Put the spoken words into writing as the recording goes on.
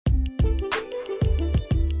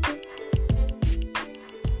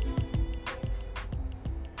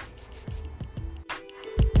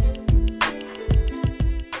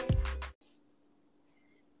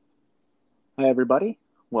Hi, everybody.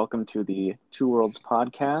 Welcome to the Two Worlds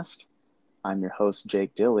podcast. I'm your host,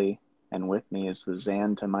 Jake Dilly, and with me is the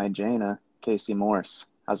Zan to my Jaina, Casey Morse.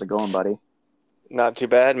 How's it going, buddy? Not too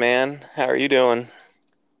bad, man. How are you doing?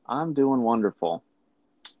 I'm doing wonderful.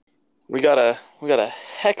 We got a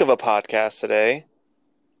heck of a podcast today.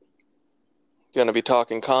 Going to be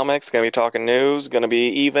talking comics, going to be talking news, going to be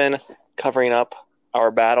even covering up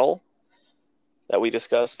our battle that we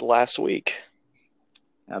discussed last week.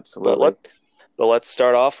 But Absolutely. let but let's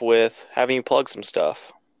start off with having you plug some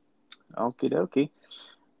stuff. Okie dokie.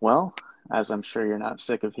 Well, as I'm sure you're not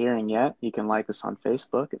sick of hearing yet, you can like us on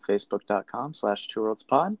Facebook at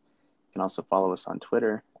facebook.com/twoworldspod. You can also follow us on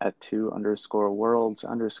Twitter at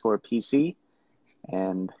two_worlds_PC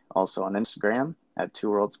and also on Instagram at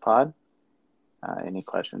twoworldspod. Any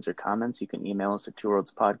questions or comments, you can email us at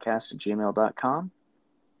twoworldspodcast@gmail.com.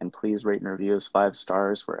 And please rate and review us 5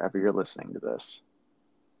 stars wherever you're listening to this.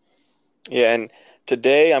 Yeah, and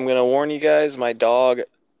today I'm going to warn you guys, my dog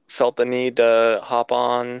felt the need to hop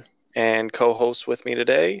on and co-host with me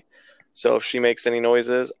today. So if she makes any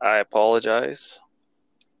noises, I apologize.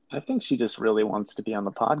 I think she just really wants to be on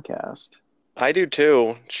the podcast. I do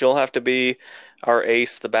too. She'll have to be our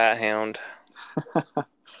Ace the Bat Hound.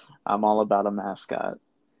 I'm all about a mascot.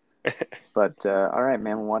 But all right,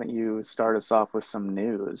 man, why don't you start us off with some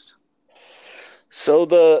news? So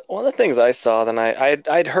the one of the things I saw, then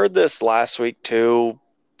I'd heard this last week too,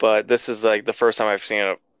 but this is like the first time I've seen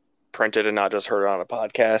it printed and not just heard it on a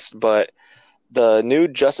podcast. But the new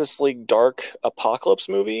Justice League Dark Apocalypse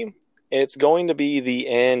movie, it's going to be the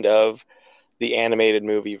end of the animated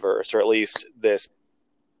movie verse, or at least this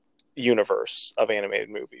universe of animated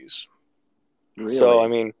movies. So I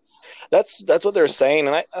Really? mean, that's what they're saying,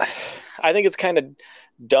 and I think it's kind of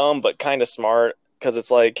dumb but kind of smart because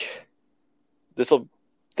it's like this will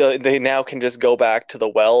they now can just go back to the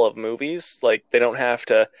well of movies. Like they don't have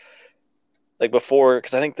to like before,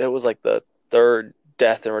 because I think that was like the third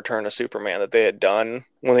Death and Return of Superman that they had done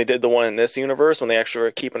when they did the one in this universe, when they actually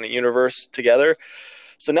were keeping the universe together.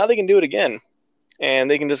 So now they can do it again, and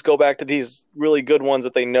they can just go back to these really good ones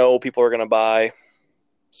that they know people are going to buy.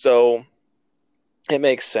 So it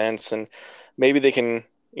makes sense, and maybe they can,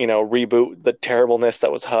 reboot the terribleness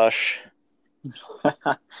that was Hush.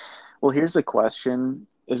 Well, here's a question.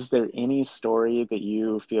 Is there any story that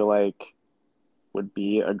you feel like would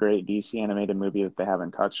be a great DC animated movie that they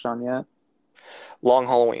haven't touched on yet? Long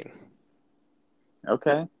Halloween.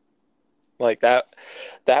 Okay. Like that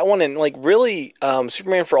one, and like really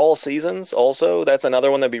Superman for All Seasons also, that's another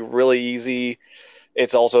one that'd be really easy.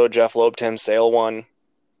 It's also a Jeff Loeb Tim Sale one.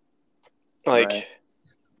 Right. Like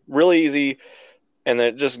really easy, and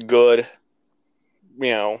then just good,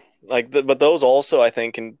 but those also I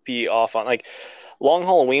think can be off on like Long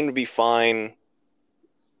Halloween would be fine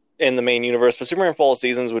in the main universe, but Superman for All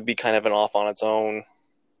Seasons would be kind of an off on its own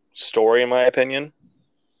story in my opinion.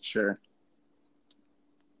 Sure.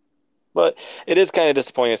 But it is kind of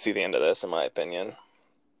disappointing to see the end of this in my opinion.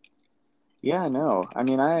 Yeah, I know. I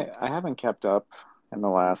mean, I haven't kept up in the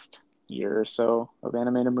last year or so of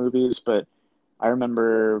animated movies, but I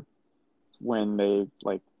remember when they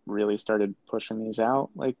like really started pushing these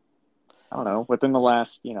out, like I don't know, within the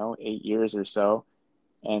last, 8 years or so.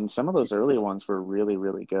 And some of those early ones were really,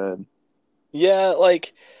 really good. Yeah,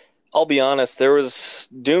 like I'll be honest, there was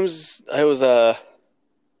Doom's I was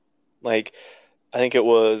like I think it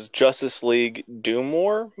was Justice League Doom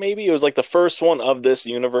War, maybe. It was like the first one of this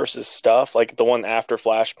universe's stuff, like the one after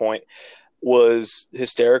Flashpoint was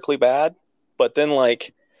hysterically bad. But then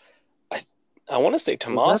like I I want to say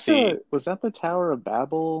Was that Tomasi. the Tower of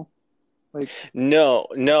Babel? Like, No,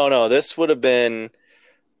 no, no. This would have been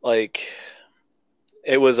like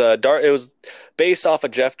it was based off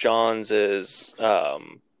of Jeff Johns's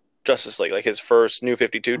Justice League, like his first New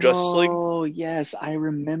 52 Justice League. oh, yes, I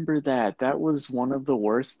remember that. That was one of the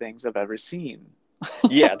worst things I've ever seen.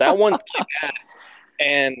 Yeah, that one's really bad.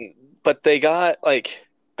 And but they got like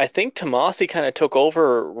I think Tomasi kind of took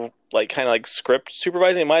over like kind of like script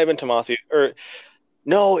supervising. It might have been Tomasi or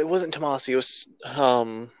no, it wasn't Tomasi. It was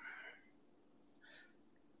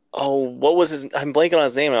what was his? I'm blanking on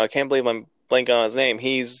his name now. I can't believe I'm blanking on his name.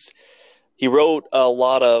 He wrote a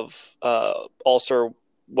lot of All-Star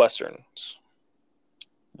Westerns.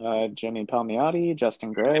 Jimmy Palmiotti, Justin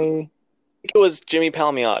I Gray. think it was Jimmy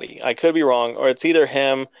Palmiotti. I could be wrong, or it's either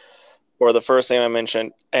him or the first name I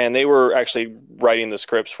mentioned. And they were actually writing the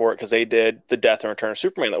scripts for it because they did the Death and Return of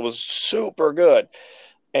Superman. That was super good.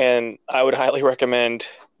 And I would highly recommend,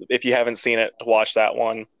 if you haven't seen it, to watch that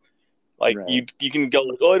one. Like Right. you can go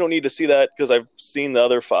like, oh, I don't need to see that because I've seen the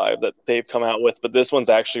other five that they've come out with, but this one's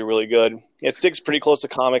actually really good. It sticks pretty close to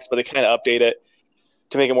comics, but they kind of update it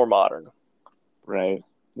to make it more modern. Right.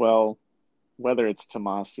 Well, whether it's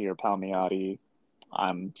Tomasi or Palmiotti,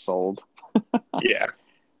 I'm sold. Yeah.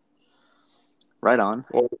 Right on.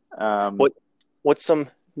 Well, Um, what what's some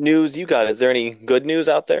news you got? Is there any good news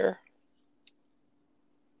out there?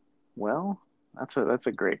 well, that's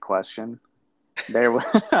a great question. There,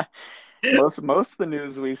 most of the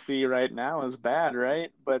news we see right now is bad,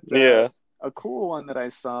 right? But Yeah. a cool one that I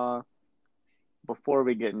saw before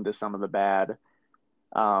we get into some of the bad,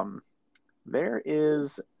 um, there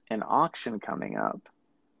is an auction coming up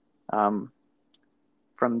um,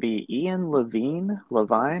 from the Ian Levine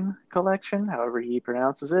collection, however he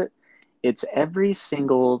pronounces it. It's every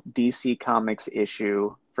single DC Comics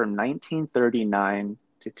issue from 1939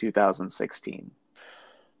 to 2016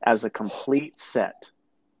 as a complete set.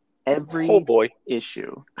 Oh Every boy.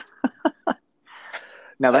 issue.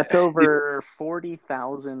 Now I, that's over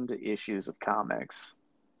 40,000 issues of comics.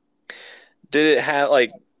 did it have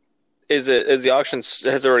like is the auction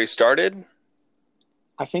has it already started?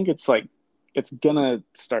 I think it's gonna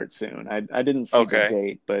start soon. I didn't see the Okay.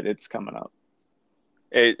 date, but it's coming up.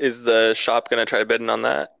 Is the shop gonna try bidding on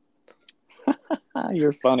that?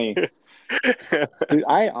 You're funny. Dude,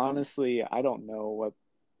 I don't know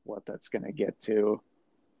what that's gonna get to.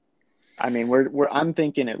 I mean, we're I'm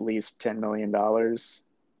thinking at least $10 million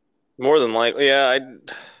More than likely, yeah.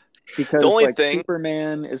 The because only like thing,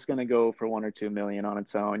 Superman is gonna go for 1 or 2 million on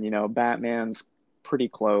its own. Batman's pretty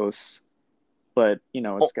close, but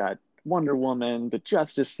oh, it's got Wonder Woman, the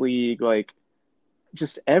Justice League, like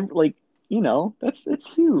just every like that's it's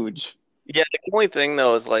huge. yeah, the only thing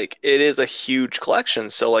though is like it is a huge collection.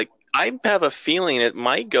 So like I have a feeling it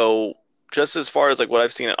might go just as far as like what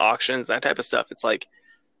I've seen at auctions, that type of stuff. It's like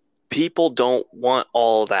people don't want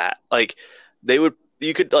all that. Like they would,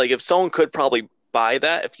 you could like if someone could probably buy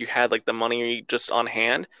that if you had like the money just on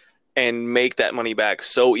hand and make that money back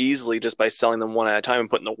so easily just by selling them one at a time and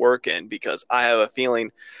putting the work in. Because I have a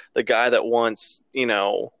feeling the guy that wants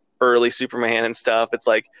early Superman and stuff, it's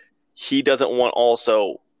like he doesn't want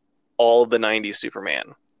also all of the 90s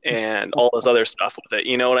Superman and all this other stuff with it.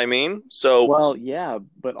 You know what I mean? So, Well, yeah,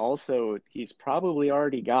 but also he's probably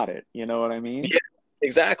already got it. You know what I mean? yeah,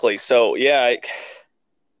 exactly. So, yeah,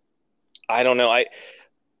 I don't know.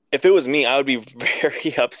 If it was me, I would be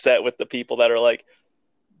very upset with the people that are like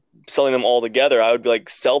selling them all together. I would be like,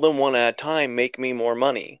 sell them one at a time, make me more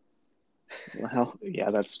money. Well,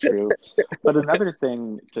 yeah, that's true. But another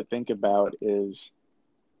thing to think about is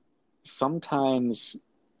sometimes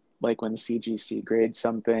like when CGC grades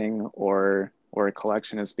something or a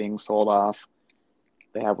collection is being sold off,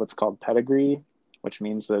 they have what's called pedigree, which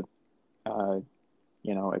means that uh,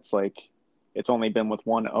 it's like it's only been with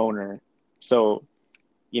one owner. So,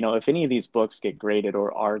 if any of these books get graded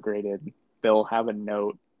or are graded, they'll have a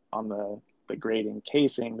note on the grading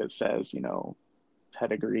casing that says,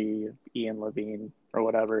 pedigree, Ian Levine, or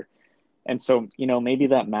whatever. And so, maybe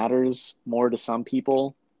that matters more to some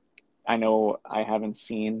people. I know I haven't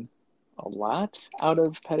seen a lot out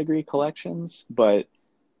of pedigree collections, but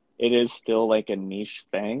it is still like a niche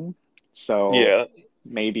thing. So Yeah,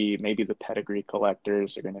 maybe the pedigree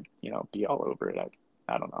collectors are gonna, be all over it.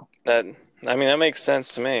 I don't know. that I mean that makes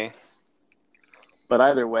sense to me. But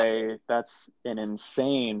either way, that's an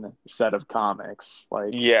insane set of comics.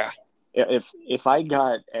 Like Yeah, if I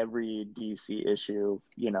got every DC issue,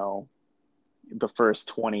 the first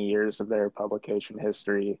 20 years of their publication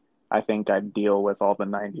history, I think I'd deal with all the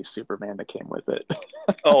 90s Superman that came with it.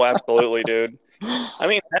 oh, absolutely, dude. I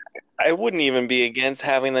mean, I wouldn't even be against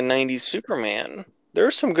having the 90s Superman.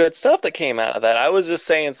 There's some good stuff that came out of that. I was just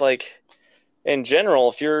saying it's like in general,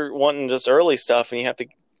 if you're wanting just early stuff and you have to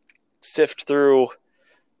sift through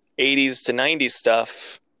 80s to 90s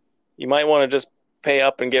stuff, you might want to just pay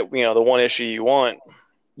up and get, the one issue you want.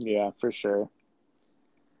 Yeah, for sure.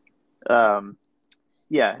 Um,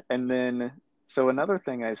 yeah, and then so another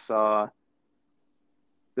thing I saw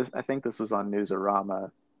I think this was on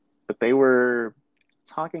Newsarama, but they were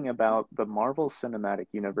talking about the Marvel Cinematic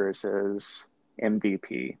Universe's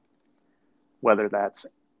MVP, whether that's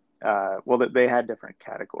well, they had different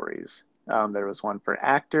categories. There was one for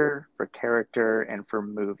actor, for character, and for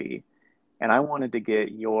movie. And I wanted to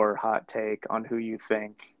get your hot take on who you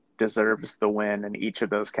think deserves the win in each of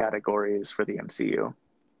those categories for the MCU.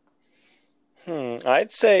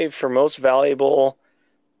 I'd say for most valuable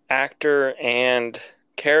actor and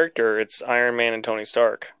character, it's Iron Man and Tony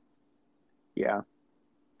Stark. Yeah,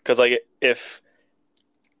 Because like if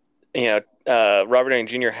Robert Downey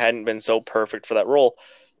Jr. hadn't been so perfect for that role,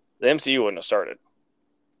 the MCU wouldn't have started.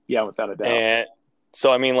 Yeah, without a doubt. And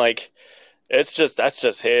so I mean, like, that's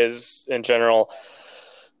just his in general.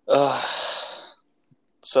 Uh,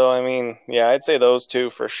 so I mean, yeah, I'd say those two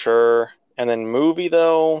for sure. And then movie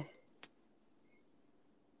though,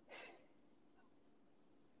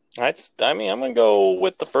 I mean, I'm gonna go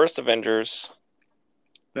with the first Avengers.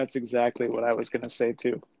 That's exactly what I was gonna say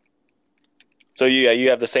too. So you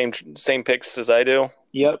have the same picks as I do.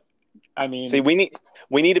 Yep. I See, mean,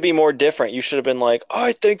 we need to be more different. You should have been like,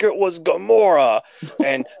 I think it was Gamora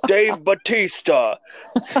and Dave Batista,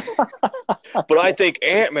 but I think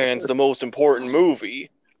Ant-Man's the most important movie.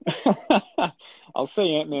 I'll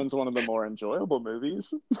say Ant-Man's one of the more enjoyable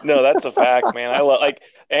movies. No, that's a fact, man. I love like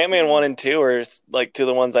Ant-Man 1 and 2 are like two of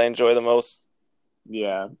the ones I enjoy the most.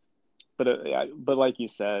 Yeah, but yeah, but like you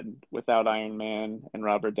said, without Iron Man and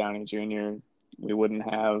Robert Downey Jr., we wouldn't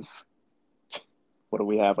have, what do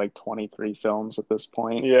we have, like 23 films at this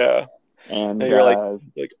point? Yeah. And And you're like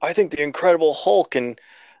I think the Incredible Hulk and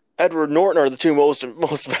Edward Norton are the two most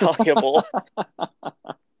valuable.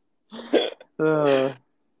 uh,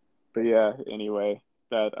 but yeah, anyway,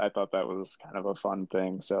 that I thought that was kind of a fun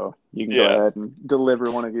thing. So you can go Yeah. ahead and deliver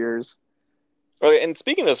one of yours. Okay, and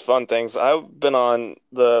speaking of fun things, I've been on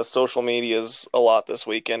the social medias a lot this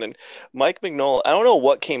weekend, and Mike Mignola, I don't know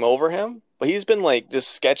what came over him, but he's been like just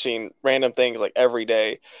sketching random things like every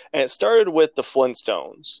day. And it started with the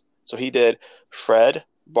Flintstones. So he did Fred,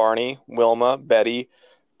 Barney, Wilma, Betty,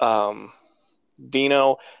 um,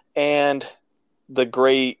 Dino, and the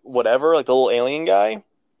great whatever, like the little alien guy.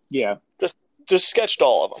 Yeah, Just just sketched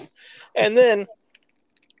all of them. And then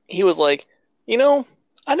he was like, you know,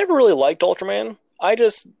 I never really liked Ultraman. I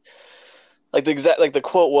just like the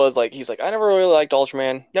quote was like he's like I never really liked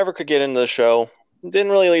Ultraman, never could get into the show,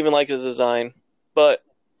 didn't really even like his design, but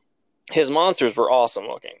his monsters were awesome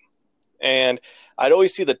looking, and I'd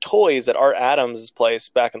always see the toys at Art Adams' place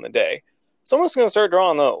back in the day. So I'm just gonna start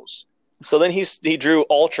drawing those. So then he drew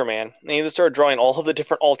Ultraman, and he just started drawing all of the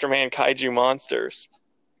different Ultraman kaiju monsters.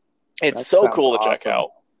 It's that so sounds cool to check awesome. out.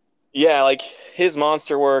 Yeah, like his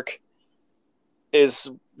monster work is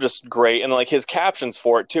just great, and like his captions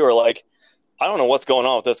for it too are like, I don't know what's going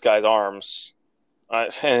on with this guy's arms,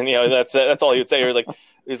 and you know that's all he would say.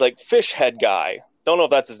 He's like fish head guy. Don't know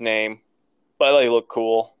if that's his name, but I thought he looked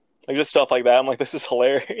cool. Like just stuff like that. I'm like, this is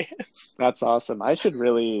hilarious. That's awesome. I should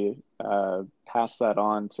really pass that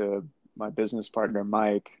on to my business partner,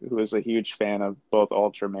 Mike, who is a huge fan of both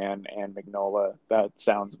Ultraman and Magnola. That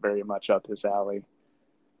sounds very much up his alley.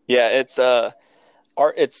 Yeah, it's art.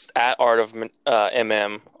 It's at Art of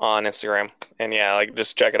MM on Instagram, and yeah, like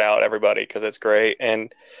just check it out, everybody, because it's great.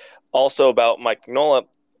 And also about Mike Nola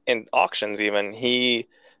in auctions, even he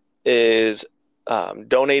is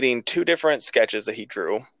donating two different sketches that he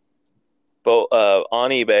drew, both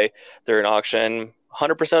on eBay. They're in auction.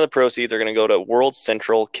 100% of the proceeds are going to go to World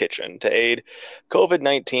Central Kitchen to aid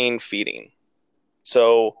COVID-19 feeding.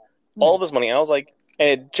 So all this Nice. money, I was like, and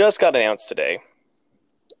it just got announced today,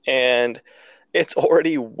 and it's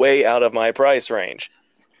already way out of my price range.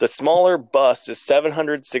 The smaller bust is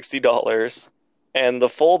 $760, and the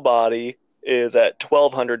full body is at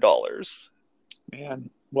 $1,200. Man.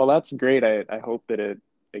 Well, that's great. I hope that it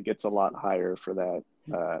gets a lot higher for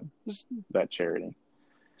that charity.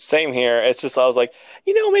 Same here. It's just I was like,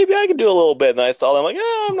 maybe I could do a little bit, and I saw them like,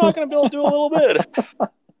 oh, I'm not going to be able to do a little bit.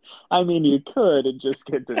 I mean, you could and just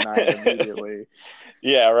get denied immediately.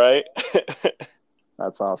 Yeah, right.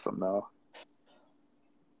 That's awesome, though.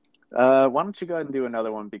 Why don't you go ahead and do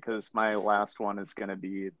another one because my last one is going to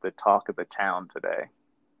be the talk of the town today.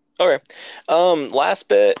 Okay. Last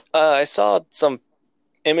bit, I saw some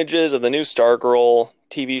images of the new Stargirl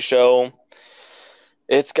TV show.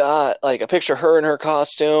 It's got like a picture of her in her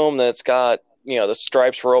costume. That's got the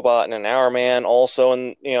Stripes robot and an Hour Man also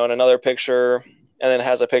in another picture, and then it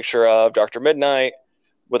has a picture of Doctor Midnight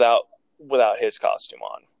without his costume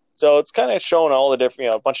on. So it's kind of showing all the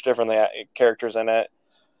different a bunch of different characters in it.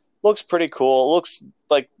 Looks pretty cool. It looks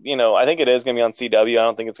like I think it is gonna be on CW. I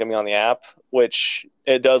don't think it's gonna be on the app, which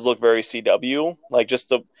it does look very CW. Like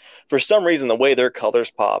for some reason the way their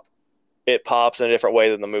colors pop, it pops in a different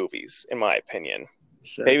way than the movies, in my opinion.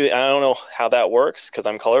 Sure. Maybe I don't know how that works because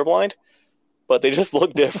I'm colorblind, but they just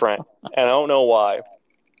look different, and I don't know why.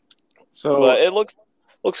 But So, it looks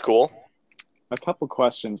cool. a couple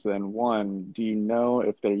questions then. One, do you know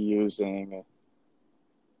if they're using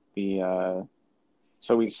the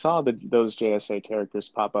so we saw those JSA characters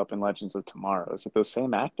pop up in Legends of Tomorrow. Is it those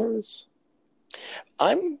same actors?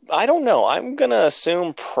 I don't know. I'm gonna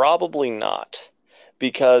assume probably not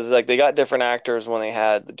because like they got different actors when they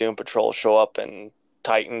had the Doom Patrol show up in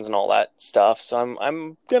Titans and all that stuff. So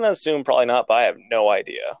I'm gonna assume probably not, but I have no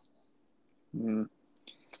idea. Mm.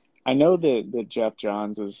 I know that Jeff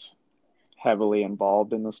Johns is heavily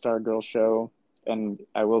involved in the Stargirl show, and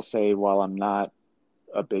I will say, while I'm not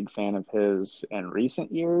a big fan of his in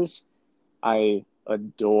recent years, I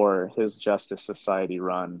adore his Justice Society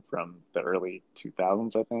run from the early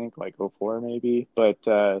 2000s, I think, like '04 maybe. But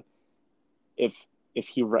if if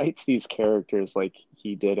he writes these characters like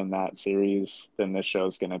he did in that series, then this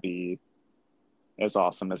show's going to be as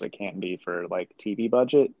awesome as it can be for like TV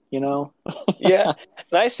budget, you know? Yeah,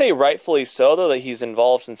 and I say rightfully so though that he's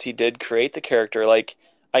involved since he did create the character. Like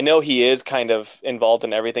I know he is kind of involved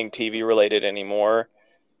in everything TV related anymore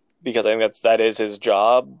because I think that is his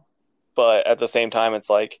job. But at the same time, it's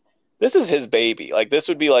like this is his baby. Like this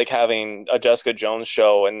would be like having a Jessica Jones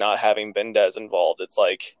show and not having Bendez involved. It's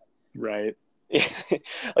like Right.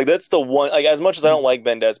 like that's the one like as much as I don't like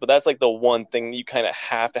Bendez, but that's like the one thing you kind of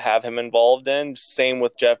have to have him involved in. Same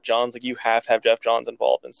with Jeff Johns. Like you have to have Jeff Johns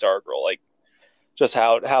involved in Stargirl. Like just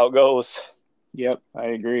how it goes. Yep, I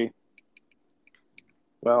agree.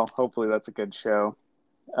 Well, hopefully that's a good show.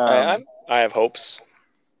 I Um, I have hopes.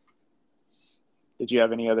 did you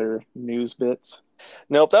have any other news bits?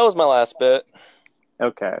 Nope, that was my last bit.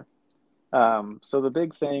 Okay. So the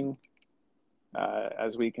big thing,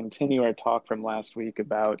 as we continue our talk from last week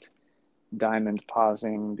about Diamond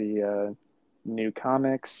pausing the new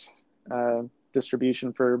comics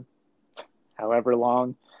distribution for however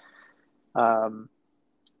long, um,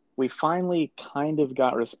 we finally kind of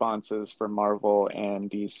got responses from Marvel and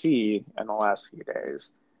DC in the last few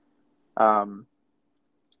days. Um,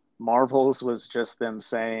 Marvel's was just them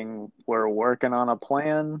saying, we're working on a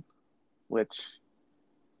plan, which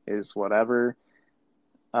is whatever.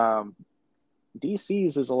 Um,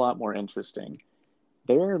 DC's is a lot more interesting.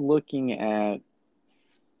 They're looking at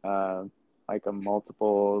uh, like a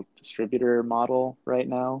multiple distributor model right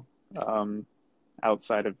now, um,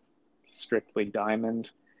 outside of strictly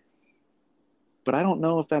Diamond. But I don't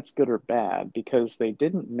know if that's good or bad because they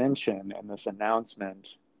didn't mention in this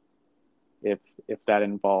announcement if if that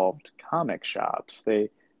involved comic shops. They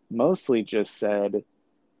mostly just said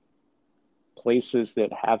places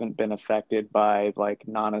that haven't been affected by like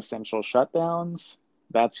non-essential shutdowns.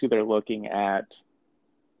 That's who they're looking at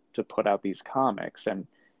to put out these comics. And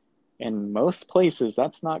in most places,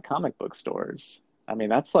 that's not comic book stores. I mean,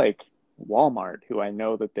 that's like Walmart, who I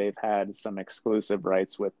know that they've had some exclusive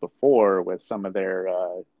rights with before with some of their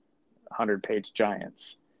 100-page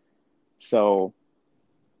giants. So,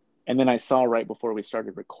 and then I saw right before we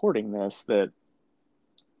started recording this that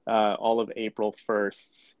all of April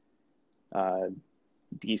 1st's uh,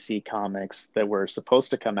 DC comics that were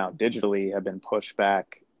supposed to come out digitally have been pushed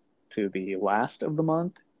back to the last of the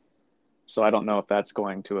month. So I don't know if that's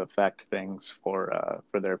going to affect things for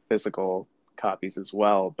their physical copies as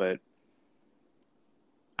well. But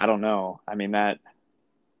I don't know. I mean that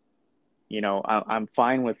I'm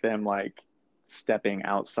fine with them like stepping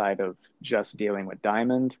outside of just dealing with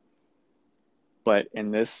Diamond. But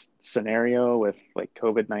in this scenario with like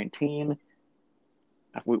COVID-19,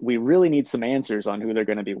 we really need some answers on who they're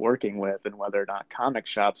going to be working with and whether or not comic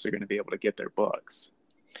shops are going to be able to get their books.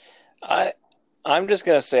 I I'm just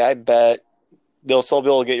gonna say I bet they'll still be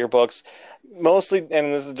able to get your books mostly,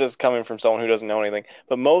 and this is just coming from someone who doesn't know anything,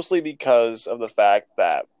 but mostly because of the fact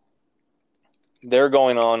that they're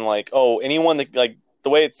going on like, oh, anyone that like the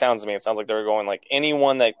way it sounds to me, it sounds like they're going like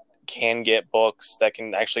anyone that can get books that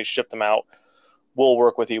can actually ship them out will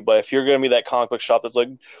work with you. But if you're going to be that comic book shop that's like,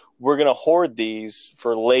 we're going to hoard these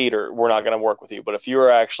for later, we're not going to work with you. But if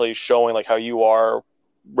you're actually showing like how you are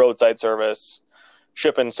roadside service,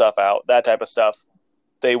 shipping stuff out, that type of stuff,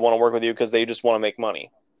 they want to work with you because they just want to make money.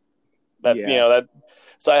 That Yeah. that.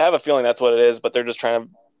 So I have a feeling that's what it is, but they're just trying to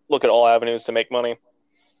look at all avenues to make money.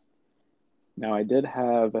 Now, I did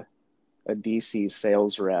have a DC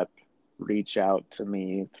sales rep reach out to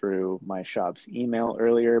me through my shop's email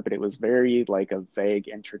earlier, but it was very like a vague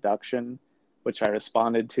introduction, which I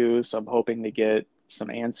responded to. So I'm hoping to get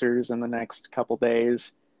some answers in the next couple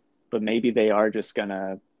days. But maybe they are just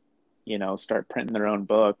gonna, start printing their own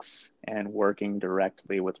books and working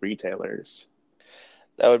directly with retailers.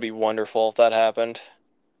 That would be wonderful if that happened.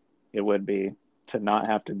 It would be to not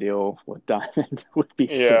have to deal with Diamond would be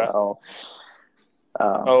Yeah. swell.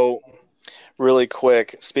 Um, Oh, really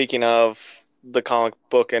quick. Speaking of the comic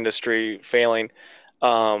book industry failing,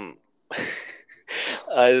 um,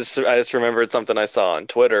 I just remembered something I saw on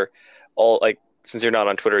Twitter. All like since you're not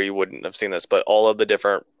on Twitter, you wouldn't have seen this, but all of the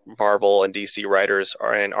different Marvel and DC writers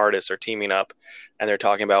are and artists are teaming up, and they're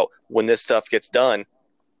talking about when this stuff gets done.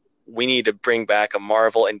 we need to bring back a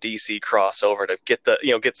Marvel and DC crossover to get the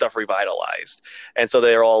get stuff revitalized. And so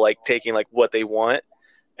they're all like taking like what they want,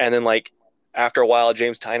 and then like after a while,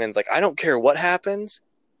 James Tynan's like, I don't care what happens,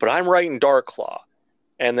 but I'm writing Dark Claw.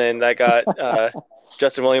 And then I got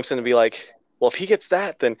Justin Williamson to be like, well, if he gets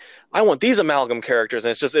that, then I want these amalgam characters,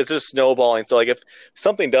 and it's just snowballing. So like if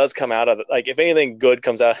something does come out of it, like if anything good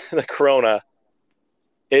comes out of the Corona,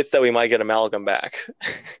 it's that we might get amalgam back.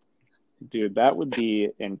 Dude, that would be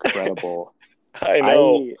incredible. I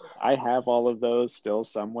know. I have all of those still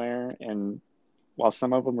somewhere, and while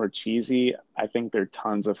some of them are cheesy, I think they're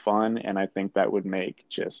tons of fun, and I think that would make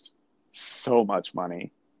just so much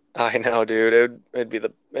money. I know, dude. It'd be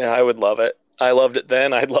I would love it. I loved it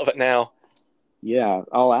then. I'd love it now. Yeah,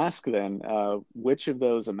 I'll ask then, which of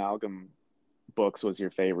those amalgam books was your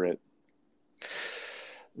favorite?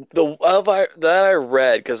 That I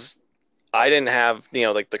read because I didn't have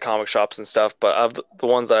like the comic shops and stuff, but of the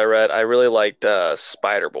ones that I read, I really liked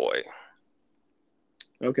Spider Boy.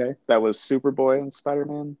 Okay, that was Superboy and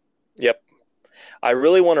Spider-Man. Yep. I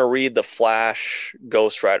really want to read the Flash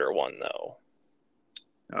Ghost Rider one though.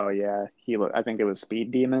 Oh yeah, I think it was Speed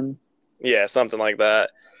Demon. Yeah, something like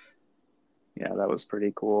that. Yeah, that was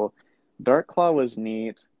pretty cool. Dark Claw was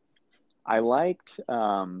neat. I liked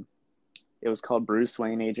it was called Bruce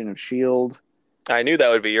Wayne Agent of Shield. I knew that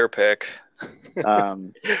would be your pick.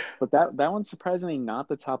 Um, but that one's surprisingly not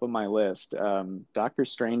the top of my list. Doctor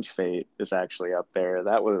Strange Fate is actually up there.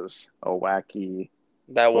 That was a wacky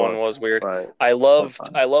That one book, was weird. but I so loved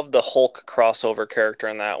fun. I loved the Hulk crossover character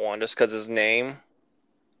in that one just because his name.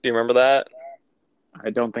 Do you remember that? I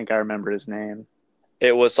don't think I remember his name.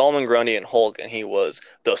 It was Solomon Grundy and Hulk, and he was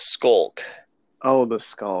the Skulk. Oh, the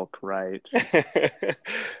Skulk, right.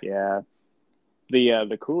 Yeah.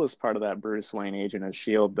 The coolest part of that Bruce Wayne Agent of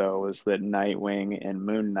Shield though was that Nightwing and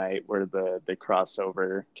Moon Knight were the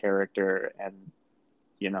crossover character, and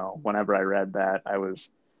whenever I read that,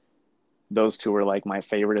 those two were like my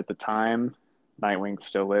favorite at the time. Nightwing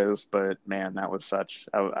still is, but man, that was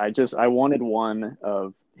I wanted one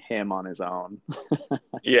of him on his own.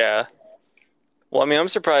 Yeah. Well, I mean, I'm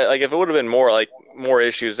surprised. Like, if it would have been more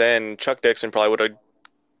issues, then Chuck Dixon probably would have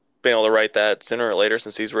been able to write that sooner or later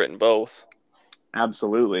since he's written both.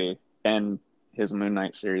 Absolutely. And his Moon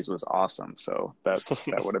Knight series was awesome, so that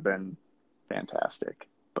would have been fantastic.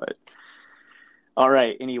 But all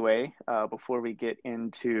right, anyway, before we get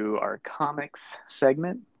into our comics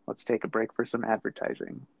segment, let's take a break for some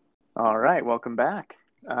advertising. All right, welcome back.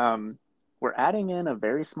 We're adding in a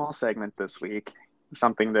very small segment this week,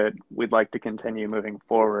 something that we'd like to continue moving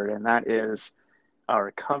forward, and that is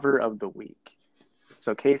our cover of the week.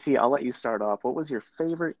 So, Casey, I'll let you start off. What was your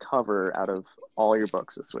favorite cover out of all your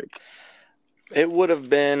books this week? It would have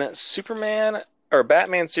been Superman or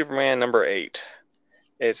Batman Superman #8.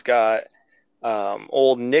 It's got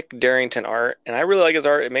old Nick Darrington art, and I really like his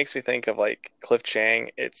art. It makes me think of like Cliff Chang.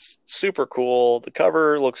 It's super cool. The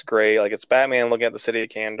cover looks great. Like it's Batman looking at the city of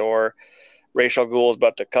Kandor. Ra's al Ghul is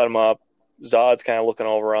about to cut him up. Zod's kind of looking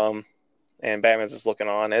over him, and Batman's just looking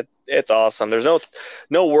on. It's awesome. There's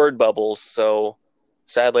no word bubbles, so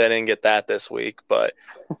sadly I didn't get that this week, but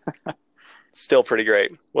still pretty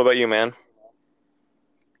great. What about you, man?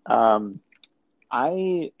 Um,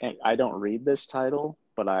 I don't read this title,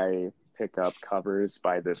 but I pick up covers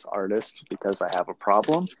by this artist because I have a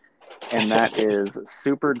problem, and that is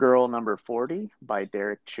Supergirl #40 by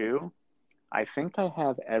Derek Chu. I think I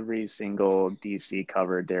have every single DC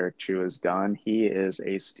cover Derek Chu has done. He is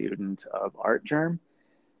a student of Art Germ,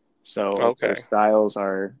 so their Okay. styles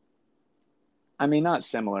are, I mean, not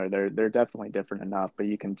similar. They're definitely different enough, but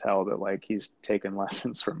you can tell that like he's taken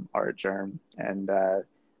lessons from Art Germ. And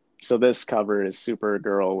so this cover is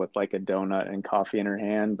Supergirl with like a donut and coffee in her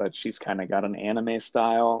hand, but she's kind of got an anime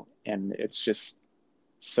style, and it's just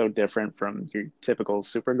so different from your typical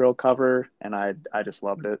Supergirl cover, and I just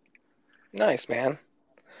loved it. Nice, man.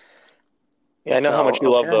 Yeah, I know how So much you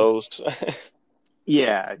love okay, those.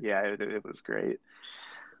 yeah, it was great.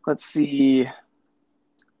 Let's see.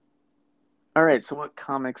 All right, so what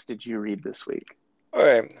comics did you read this week? All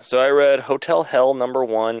right, so I read Hotel Hell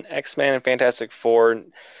 #1, X-Men and Fantastic Four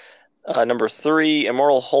 #3,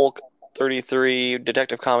 Immortal Hulk 33,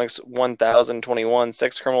 Detective Comics 1021,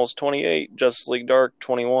 Sex Criminals 28, Justice League Dark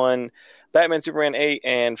 21, Batman Superman 8,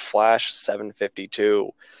 and Flash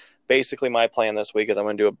 752. Basically, my plan this week is I'm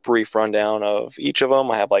going to do a brief rundown of each of them.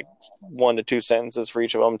 I have like 1 to 2 sentences for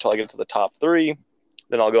each of them until I get to the top three.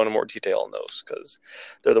 Then I'll go into more detail on those because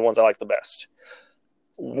they're the ones I like the best.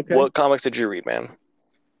 Okay. What comics did you read, man?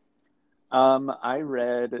 I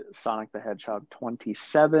read Sonic the Hedgehog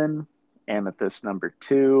 27, Amethyst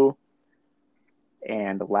 #2,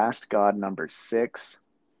 and Last God #6.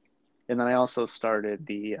 And then I also started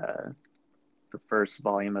the first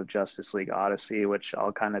volume of Justice League Odyssey, which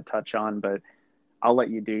I'll kind of touch on, but I'll let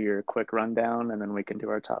you do your quick rundown and then we can do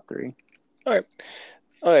our top three. All right.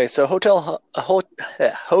 Okay, so Hotel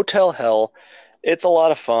Hell, it's a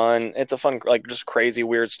lot of fun. It's a fun, like, just crazy,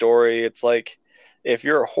 weird story. It's like, if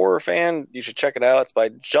you're a horror fan, you should check it out. It's by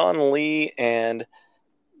John Lee and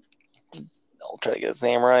I'll try to get his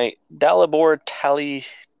name right. Dalibor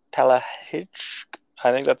Talahich.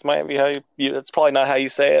 I think that's might be how that's probably not how you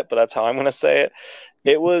say it, but that's how I'm going to say it.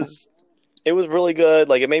 It was it was really good.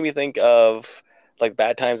 Like, it made me think of like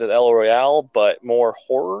Bad Times at El Royale, but more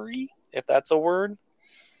horror-y, if that's a word.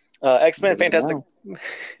 X-Men Good to Fantastic know.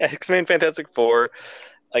 X-Men Fantastic Four,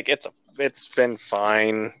 like, it's been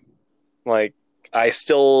fine. Like, I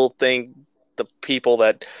still think the people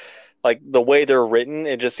that, like, the way they're written,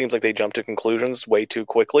 it just seems like they jump to conclusions way too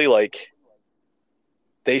quickly. Like,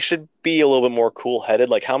 they should be a little bit more cool-headed.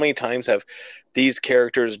 Like, how many times have these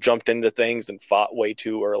characters jumped into things and fought way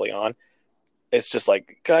too early on? It's just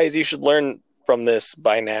like, guys, you should learn from this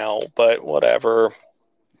by now, but whatever.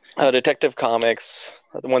 Detective Comics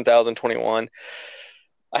 1021.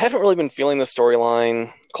 I haven't really been feeling the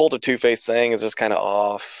storyline. Cult of Two-Face thing is just kind of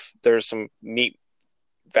off. There's some neat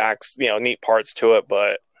facts, neat parts to it,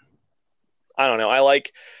 but I don't know. I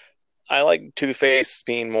like Two-Face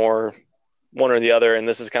being more one or the other, and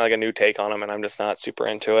this is kind of like a new take on him, and I'm just not super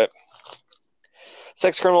into it.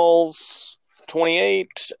 Sex Criminals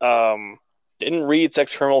 28. Didn't read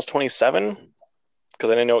Sex Criminals 27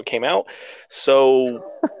 because I didn't know it came out. So,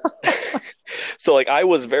 so like, I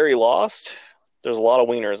was very lost. There's a lot of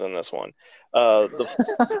wieners in this one. The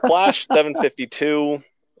Flash 752.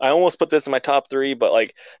 I almost put this in my top three, but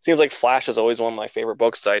like, seems like Flash is always one of my favorite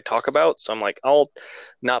books that I talk about. So I'm like, I'll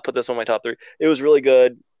not put this on my top three. It was really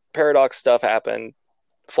good. Paradox stuff happened.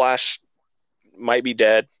 Flash might be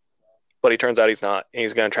dead, but he turns out he's not, and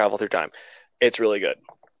he's going to travel through time. It's really good.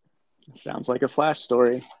 Sounds like a Flash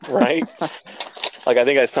story. Right? Like, I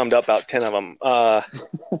think I summed up about 10 of them.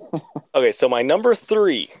 Okay, so my number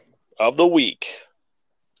three of the week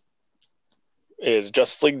is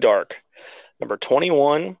Justice League Dark, number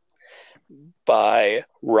 21, by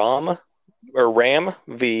Ram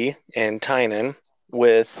V and Tynan,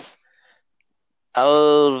 with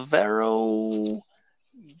Alvaro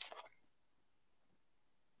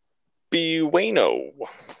Bueno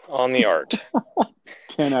on the art.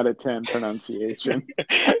 10 out of 10 pronunciation.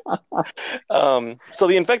 So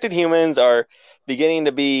the infected humans are beginning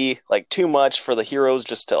to be like too much for the heroes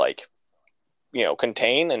just to, like,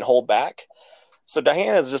 contain and hold back. So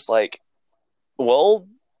Diana's just like, well,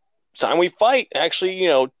 it's time we fight.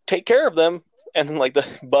 Actually, take care of them. And then, like, the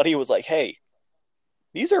buddy was like, hey,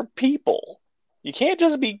 these are people. You can't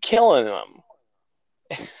just be killing them.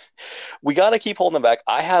 We got to keep holding them back.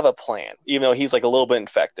 I have a plan, even though he's like a little bit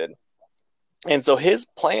infected. And so his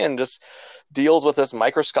plan just deals with this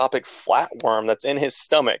microscopic flatworm that's in his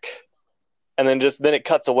stomach. And then it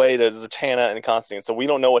cuts away to Zatanna and Constantine. So we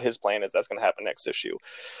don't know what his plan is. That's going to happen next issue.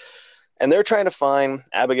 And they're trying to find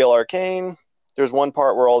Abigail Arcane. There's one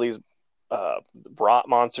part where all these rot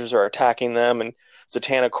monsters are attacking them, and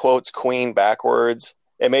Zatanna quotes Queen backwards.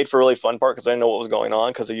 It made for a really fun part because I didn't know what was going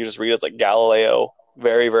on, because you just read it's like Galileo,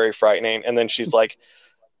 very, very frightening. And then she's like,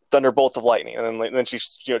 thunderbolts of lightning, and then she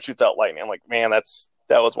shoots out lightning. I'm like, man, that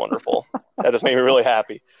was wonderful. That just made me really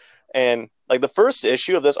happy. And like, the first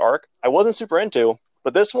issue of this arc, I wasn't super into,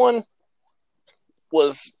 but this one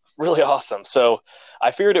was really awesome. So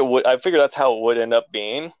I figured that's how it would end up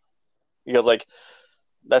being, because like,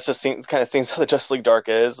 that's just kind of seems how the Justice League Dark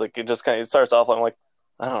is. Like, it just kind of starts off, I'm like,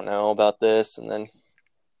 I don't know about this, and then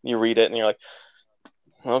you read it and you're like,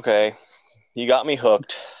 okay, you got me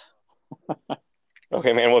hooked.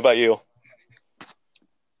 Okay, man, what about you?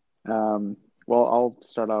 Well, I'll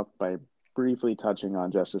start off by briefly touching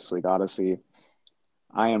on Justice League Odyssey.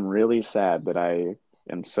 I am really sad that I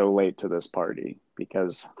am so late to this party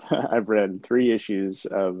because I've read 3 issues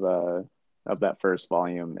of that first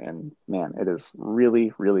volume, and man, it is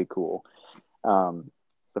really, really cool.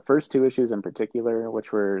 The first 2 issues in particular,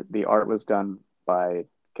 which were the art was done by,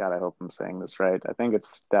 God, I hope I'm saying this right. I think it's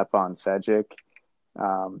Stefan Sejic.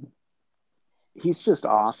 Um, he's just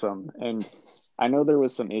awesome, and I know there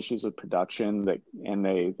was some issues with production and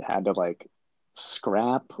they had to like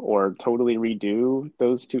scrap or totally redo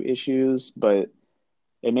those 2 issues, but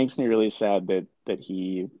it makes me really sad that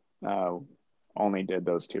he uh, only did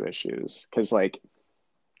those 2 issues, because like,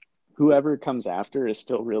 whoever comes after is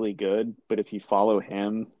still really good, but if you follow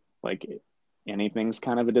him, like, anything's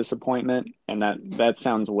kind of a disappointment, and that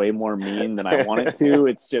sounds way more mean than I want it to.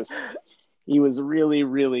 It's just He was really,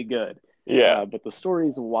 really good. Yeah. But the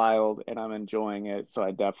story's wild and I'm enjoying it, so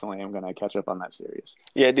I definitely am going to catch up on that series.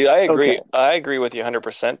 Yeah, dude, I Okay. agree. I agree with you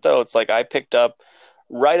 100% though. It's like I picked up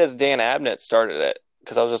right as Dan Abnett started it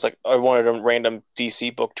because I was just like I wanted a random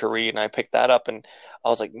DC book to read and I picked that up and I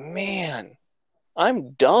was like, "Man,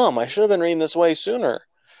 I'm dumb. I should have been reading this way sooner."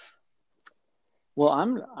 Well,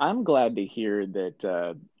 I'm glad to hear that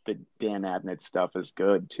the Dan Abnett stuff is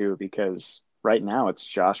good too, because right now it's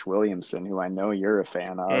Josh Williamson, who I know you're a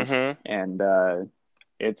fan of, Mm-hmm. and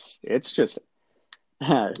it's just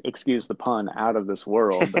excuse the pun, out of this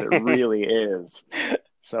world, but it really is.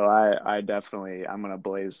 So I definitely I'm gonna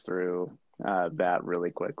blaze through that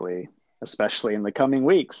really quickly, especially in the coming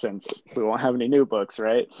weeks since we won't have any new books,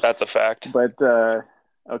 right? That's a fact. But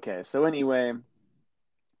okay, so anyway,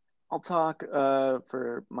 I'll talk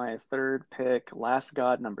for my third pick, Last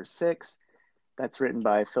God #6. That's written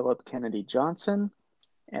by Philip Kennedy Johnson,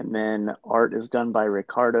 and then art is done by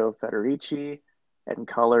Riccardo Federici, and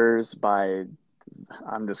colors by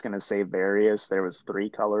I'm just gonna say various. There was three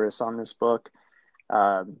colorists on this book.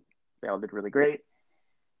 They all did really great.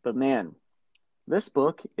 But man, this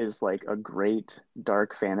book is like a great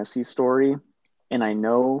dark fantasy story. And I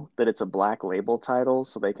know that it's a black label title,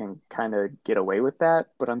 so they can kind of get away with that.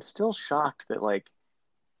 But I'm still shocked that, like,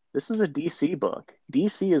 this is a DC book.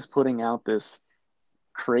 DC is putting out this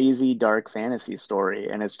crazy dark fantasy story.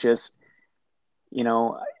 And it's just,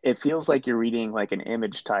 it feels like you're reading like an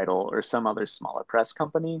Image title or some other smaller press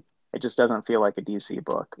company. It just doesn't feel like a DC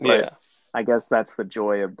book. But Yeah. I guess that's the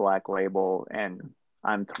joy of Black Label. And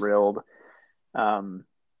I'm thrilled. Um,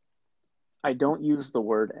 I don't use the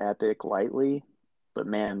word epic lightly, but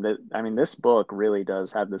man, I mean, this book really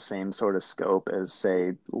does have the same sort of scope as,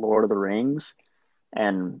 say, Lord of the Rings,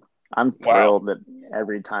 and I'm Wow. thrilled that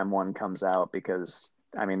every time one comes out because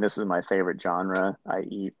I mean, this is my favorite genre. I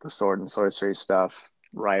eat the sword and sorcery stuff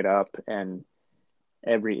right up, and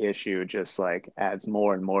every issue just like adds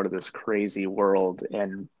more and more to this crazy world.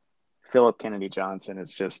 And Philip Kennedy Johnson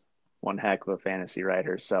is just one heck of a fantasy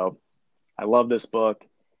writer. So I love this book.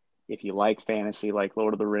 If you like fantasy like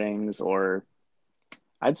Lord of the Rings, or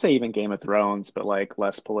I'd say even Game of Thrones, but like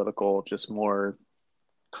less political, just more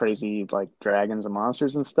crazy like dragons and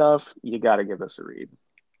monsters and stuff, you got to give this a read.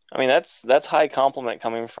 I mean, that's high compliment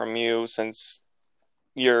coming from you since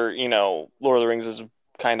Lord of the Rings is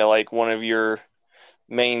kind of like one of your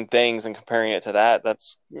main things and comparing it to that,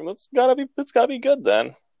 that's gotta be good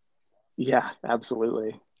then. Yeah,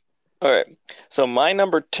 absolutely. All right. So my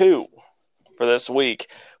number two for this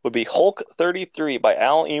week would be Hulk 33 by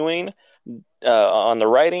Al Ewing. On the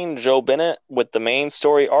writing, Joe Bennett with the main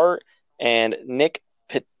story art, and Nick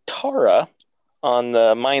Pitara on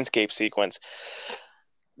the Mindscape sequence.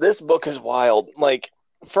 This book is wild. Like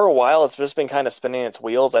for a while, it's just been kind of spinning its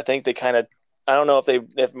wheels. I think they kind of, I don't know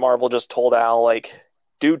if Marvel just told Al like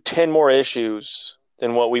do 10 more issues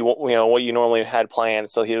than what you normally had planned.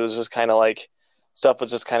 So he was just kind of like stuff was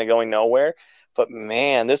just kind of going nowhere. But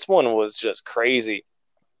man, this one was just crazy.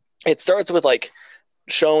 It starts with like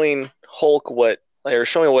showing Hulk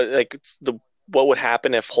showing what like the what would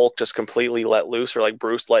happen if Hulk just completely let loose, or like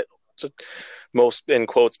Bruce let just most in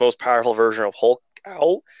quotes most powerful version of Hulk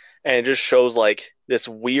out, and it just shows like this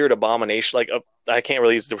weird abomination. Like I can't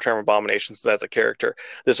really use the term abomination since that's a character.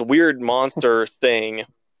 This weird monster thing.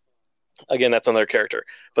 Again, that's another character,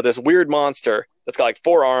 but this weird monster that's got like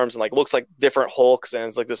four arms and like looks like different Hulks, and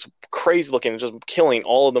it's like this crazy looking, just killing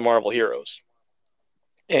all of the Marvel heroes.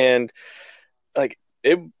 And like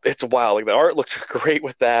it's wild. Like the art looked great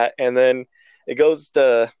with that, and then it goes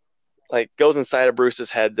inside of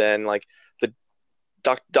Bruce's head. Then like the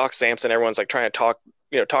Doc Samson, everyone's like trying to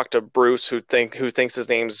talk to Bruce, who thinks his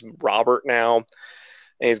name's Robert now, and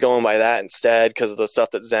he's going by that instead because of the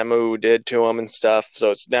stuff that Zemu did to him and stuff.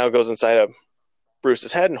 So it's now goes inside of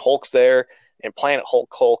Bruce's head, and Hulk's there, and Planet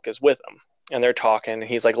Hulk is with him, and they're talking. And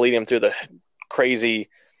he's like leading him through the crazy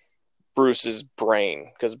Bruce's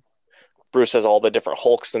brain because Bruce has all the different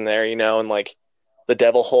Hulks in there, and like the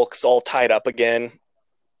Devil Hulk's all tied up again,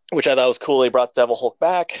 which I thought was cool. They brought Devil Hulk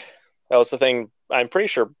back. That was the thing I'm pretty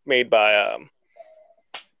sure made by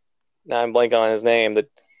now I'm blanking on his name.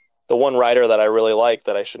 The one writer that I really like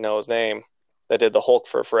that I should know his name that did the Hulk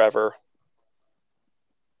for forever.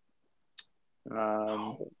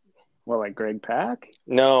 Well, like Greg Pak?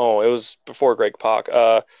 No, it was before Greg Pak.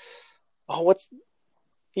 What's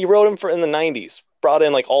he wrote him for in the '90s? Brought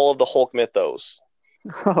in like all of the Hulk mythos.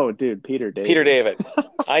 Oh, dude, Peter Peter David. David.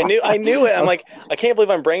 I knew it. I'm like, I can't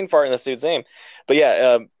believe I'm brain farting this dude's name. But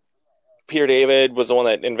yeah, Peter David was the one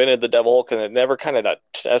that invented the Devil Hulk, and it never kind of,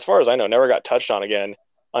 as far as I know, never got touched on again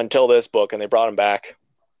until this book, and they brought him back.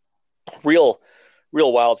 Real,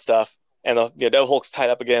 real wild stuff. And the Devil Hulk's tied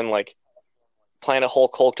up again. Like Planet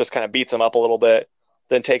Hulk just kind of beats him up a little bit,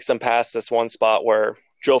 then takes him past this one spot where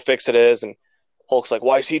Joe Fixit is, and Hulk's like,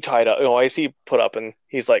 "Why is he tied up? Why is he put up?" And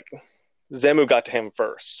he's like, "Zemu got to him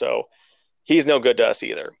first, so he's no good to us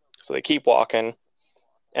either." So they keep walking,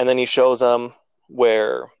 and then he shows them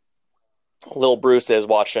where little Bruce is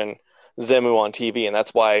watching Zemu on TV, and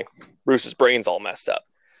that's why Bruce's brain's all messed up.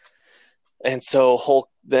 And so Hulk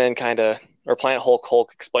then or Planet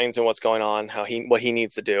Hulk explains to him what's going on, what he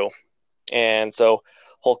needs to do. And so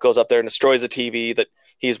Hulk goes up there and destroys the TV that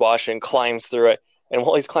he's watching, climbs through it. And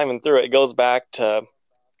while he's climbing through it, it goes back to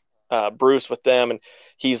Bruce with them, and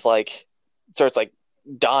he's like, starts like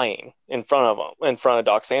dying in front of him, in front of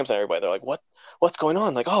Doc Samson and everybody. They're like, what's going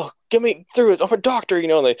on? Like, oh, get me through it. I'm a doctor,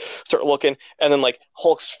 And they start looking, and then like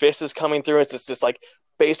Hulk's fist is coming through. It's just like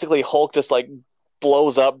basically Hulk just like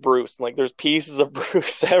blows up Bruce, and like there's pieces of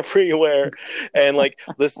Bruce everywhere, and like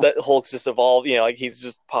that Hulk's just evolved, like he's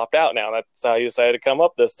just popped out now. That's how he decided to come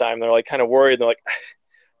up this time. They're like kind of worried. They're like,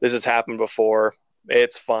 this has happened before.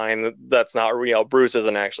 It's fine. That's not real. Bruce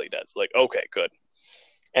isn't actually dead. So like, okay, good.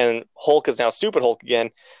 And Hulk is now Stupid Hulk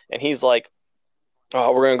again, and he's like,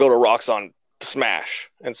 oh, we're gonna go to Roxxon Smash.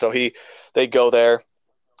 And so they go there.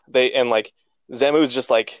 And like Zemu's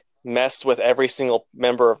just like messed with every single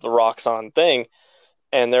member of the Roxxon thing,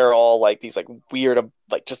 and they're all like these like weird,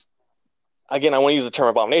 like just, again, I want to use the term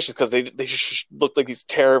abominations because they just look like these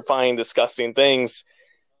terrifying, disgusting things.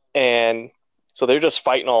 And so they're just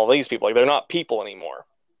fighting all of these people. Like they're not people anymore.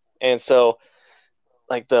 And so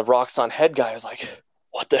like the Roxxon head guy was like,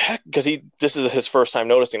 what the heck? Because this is his first time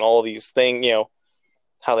noticing all of these things,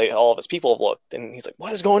 how all of his people have looked. And he's like,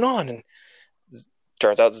 what is going on? And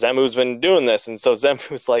turns out Zemu's been doing this. And so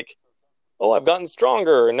Zemu's like, oh, I've gotten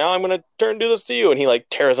stronger, and now I'm going to turn and do this to you. And he like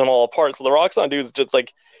tears them all apart. So the Roxxon dude's just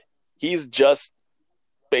like, he's just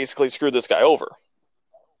basically screwed this guy over.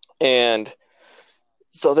 And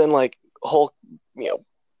so then like Hulk,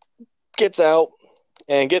 gets out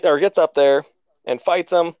and gets up there and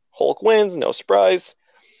fights him. Hulk wins, no surprise.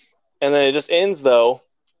 And then it just ends though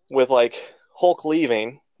with like Hulk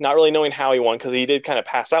leaving, not really knowing how he won, because he did kind of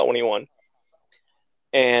pass out when he won.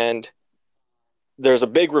 And there's a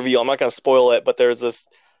big reveal. I'm not going to spoil it, but there's this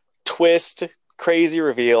twist, crazy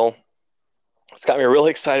reveal. It's got me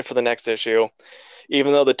really excited for the next issue,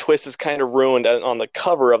 even though the twist is kind of ruined on the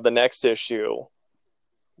cover of the next issue.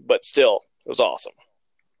 But still, it was awesome.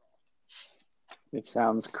 It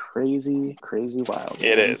sounds crazy, crazy wild.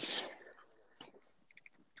 It is.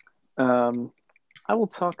 I will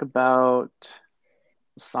talk about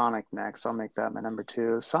Sonic next. I'll make that my number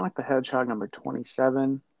 2. Sonic the Hedgehog number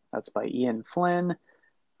 27. That's by Ian Flynn,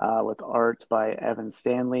 with art by Evan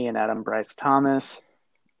Stanley and Adam Bryce Thomas.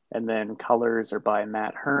 And then colors are by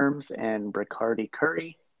Matt Herms and Bricardi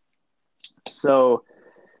Curry. So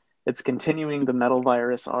it's continuing the Metal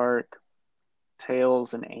Virus arc.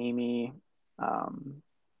 Tails and Amy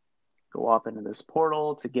go off into this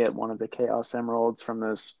portal to get one of the Chaos Emeralds from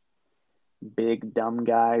this big dumb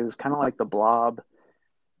guy who's kind of like the Blob.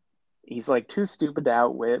 He's like too stupid to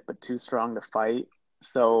outwit, but too strong to fight.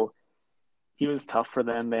 So he was tough for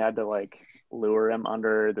them. They had to like lure him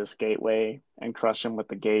under this gateway and crush him with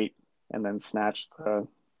the gate and then snatch the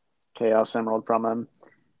Chaos Emerald from him.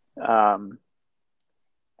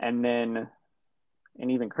 And then an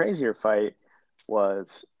even crazier fight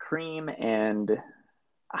was Cream and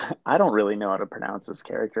I don't really know how to pronounce this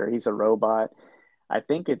character. He's a robot. I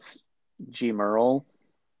think it's G Merle,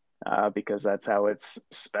 because that's how it's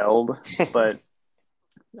spelled. But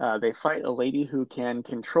they fight a lady who can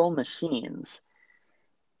control machines.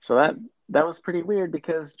 So that was pretty weird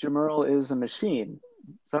because Gemerl is a machine.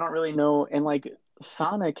 So I don't really know. And like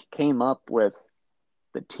Sonic came up with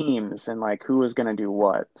the teams and like who was going to do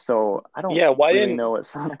what. So I don't really know what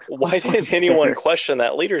Sonic's. Why didn't anyone question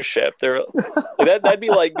that leadership? That'd be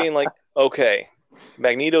like being like, okay,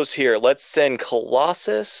 Magneto's here. Let's send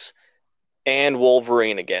Colossus and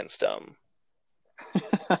Wolverine against him.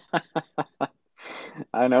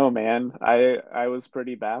 I know, man. I was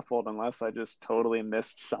pretty baffled, unless I just totally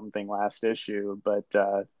missed something last issue.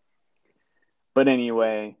 But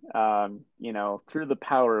anyway, through the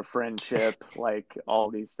power of friendship, like all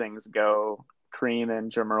these things go, Cream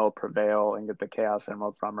and Gemerl prevail and get the Chaos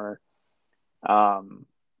Emerald from her.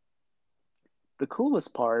 The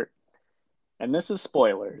coolest part, and this is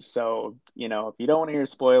spoilers, so if you don't want to hear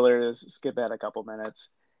spoilers, skip ahead a couple minutes.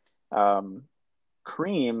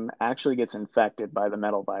 Cream actually gets infected by the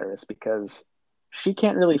metal virus because she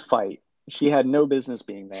can't really fight. She had no business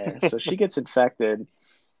being there. So she gets infected.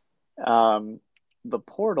 The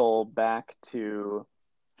portal back to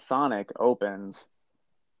Sonic opens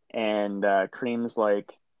and Cream's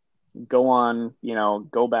like, go on,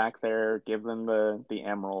 go back there, give them the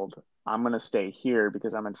emerald. I'm gonna stay here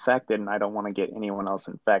because I'm infected and I don't want to get anyone else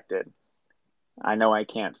infected. I know I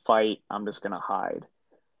can't fight. I'm just gonna hide.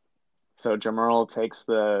 So Jamerl takes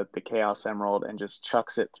the Chaos Emerald and just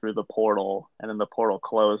chucks it through the portal, and then the portal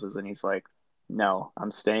closes, and he's like, "No,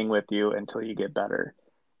 I'm staying with you until you get better."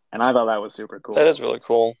 And I thought that was super That is cool. really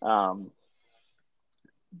cool. Um,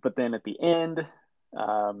 but then at the end,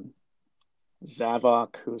 um,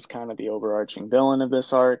 Zavok, who's kind of the overarching villain of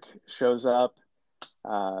this arc, shows up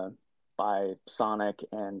uh, by Sonic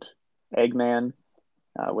and Eggman,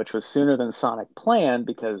 which was sooner than Sonic planned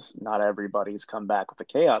because not everybody's come back with the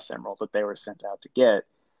Chaos Emerald that they were sent out to get.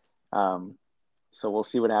 Um, so we'll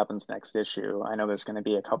see what happens next issue. I know there's going to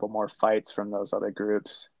be a couple more fights from those other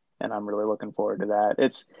groups, and I'm really looking forward to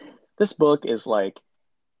that. This book is like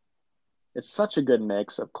it's such a good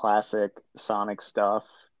mix of classic Sonic stuff,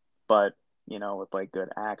 but with like good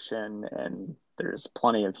action and there's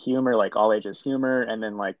plenty of humor, like all ages humor, and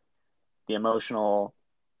then like the emotional,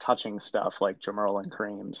 touching stuff like Jamerl and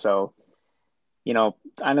Cream. So,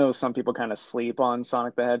 I know some people kind of sleep on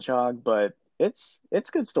Sonic the Hedgehog, but it's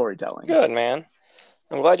good storytelling. Good, man.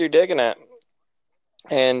 I'm glad you're digging it.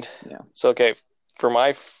 And Yeah. so, okay, for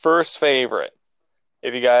my first favorite,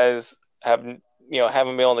 if you guys haven't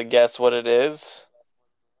been able to guess what it is,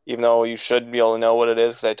 even though you should be able to know what it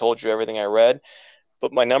is because I told you everything I read.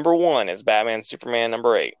 But my number one is Batman Superman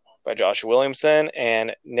 #8 by Joshua Williamson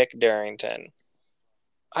and Nick Darrington.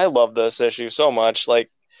 I love this issue so much. Like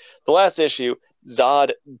the last issue,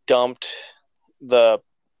 Zod dumped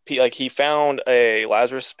he found a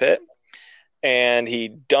Lazarus pit and he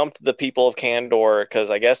dumped the people of Kandor because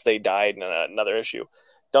I guess they died in another issue.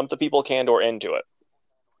 Dumped the people of Kandor into it.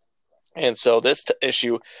 And so this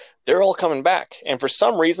issue, they're all coming back. And for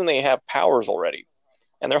some reason, they have powers already.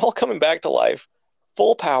 And they're all coming back to life,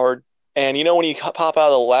 full powered. And when you pop out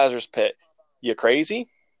of the Lazarus pit, you crazy?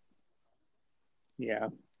 Yeah.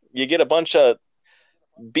 You get a bunch of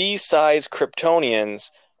B-sized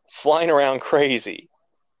Kryptonians flying around crazy.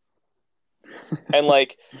 And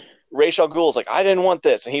like, Ra's al Ghul's like, I didn't want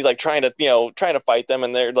this. And he's like trying to fight them.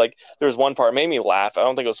 And they're like, there's one part made me laugh. I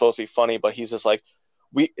don't think it was supposed to be funny, but he's just like,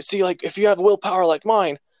 we see, like, if you have willpower like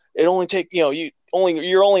mine, it only take, you're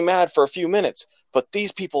only mad for a few minutes. But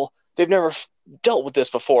these people, they've never dealt with this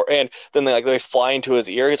before. And then they fly into his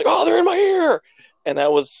ear. He's like, oh, they're in my ear. And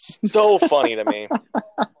that was so funny to me.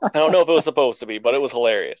 I don't know if it was supposed to be, but it was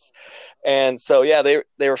hilarious. And so, yeah,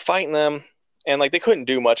 they were fighting them. And like they couldn't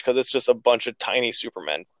do much because it's just a bunch of tiny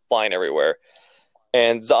Supermen flying everywhere.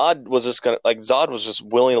 And Zod was just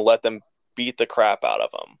willing to let them beat the crap out of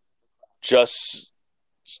him, just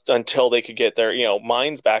until they could get their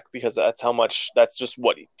minds back, because that's just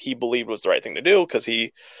what he believed was the right thing to do, because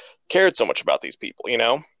he cared so much about these people,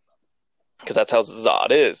 because that's how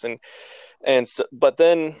Zod is. And so, but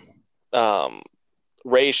then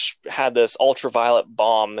Ra's had this ultraviolet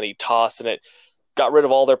bomb that he tossed, and it got rid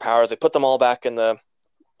of all their powers. They put them all back in the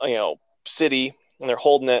city, and they're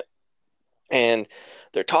holding it, and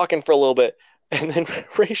they're talking for a little bit, and then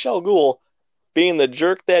Ra's al Ghul, being the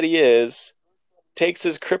jerk that he is, takes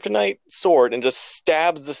his kryptonite sword and just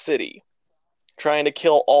stabs the city, trying to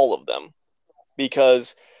kill all of them,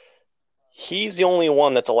 because he's the only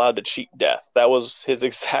one that's allowed to cheat death. That was his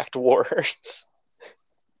exact words.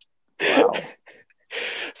 Wow.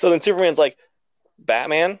 So then Superman's like,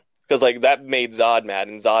 Batman? Because like that made Zod mad,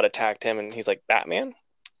 and Zod attacked him, and he's like, Batman?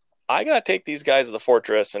 I gotta take these guys to the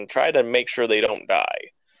fortress and try to make sure they don't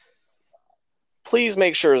die. Please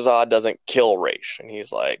make sure Zod doesn't kill Ra's. And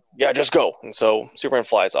he's like, yeah, just go. And so Superman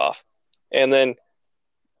flies off. And then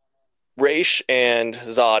Ra's and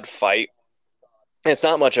Zod fight. And it's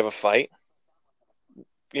not much of a fight.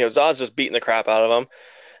 Zod's just beating the crap out of him.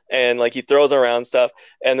 And like he throws around stuff.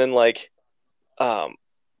 And then like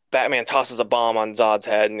Batman tosses a bomb on Zod's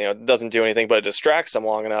head, and it doesn't do anything, but it distracts him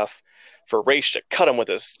long enough for Ra's to cut him with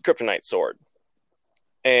his kryptonite sword.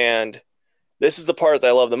 And this is the part that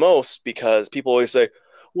I love the most, because people always say,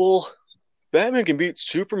 well, Batman can beat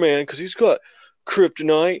Superman because he's got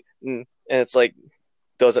kryptonite. And it's like,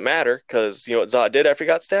 doesn't matter, because you know what Zod did after he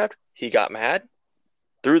got stabbed? He got mad,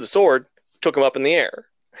 threw the sword, took him up in the air.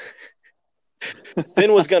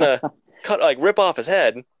 Then was going to rip off his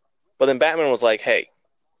head. But then Batman was like, hey,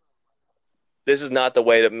 this is not the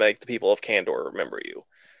way to make the people of Kandor remember you.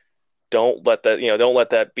 Don't let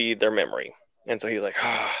that be their memory. And so he's like,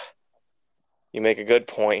 you make a good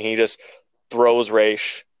point. He just throws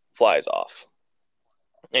Ra's, flies off.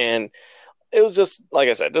 And it was just, like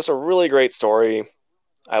I said, just a really great story.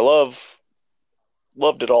 I love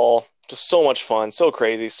Loved it all. Just so much fun, so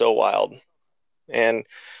crazy, so wild, and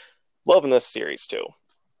loving this series too.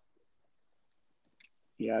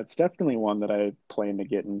 Yeah, it's definitely one that I plan to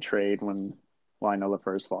get in trade when, well, I know the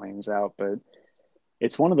first volume's out, but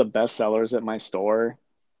it's one of the best sellers at my store.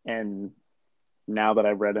 And now that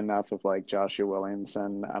I've read enough of like Joshua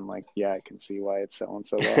Williamson, I'm like, yeah, I can see why it's selling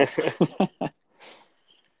so well.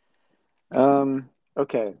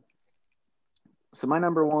 Okay. So my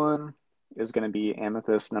number one is going to be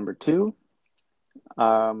Amethyst number two.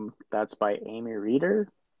 That's by Amy Reeder.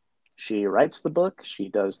 She writes the book, she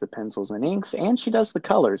does the pencils and inks, and she does the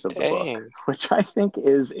colors of the book, Dang. which I think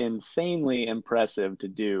is insanely impressive to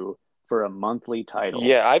do for a monthly title.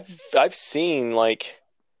 Yeah, I've seen like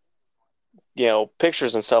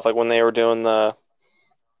pictures and stuff like when they were doing the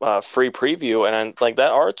free preview, and like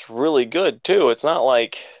that art's really good too.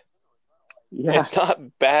 Yeah, It's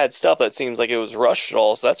not bad stuff that seems like it was rushed at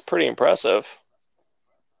all. So that's pretty impressive.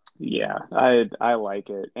 yeah, I like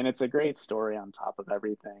it, and it's a great story on top of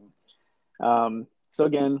everything. So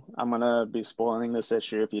again, I'm gonna be spoiling this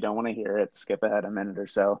issue. If you don't want to hear it, skip ahead a minute or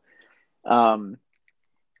so. Um,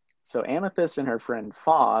 so Amethyst and her friend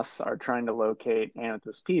Foss are trying to locate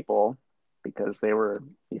Amethyst people because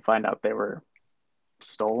you find out they were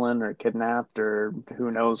stolen or kidnapped or who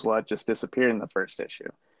knows what, just disappeared in the first issue.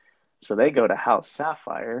 So they go to House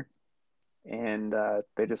Sapphire and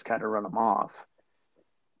they just kind of run them off.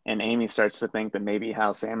 And Amy starts to think that maybe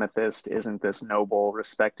House Amethyst isn't this noble,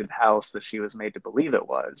 respected house that she was made to believe it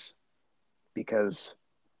was, because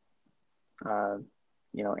uh,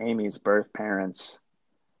 Amy's birth parents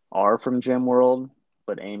are from Gem World,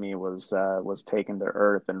 but Amy was taken to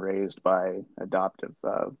Earth and raised by adoptive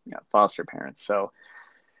foster parents. So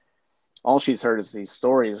all she's heard is these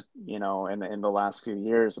stories, in the last few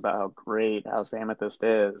years about how great House Amethyst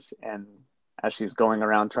is, and as she's going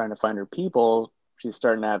around trying to find her people, she's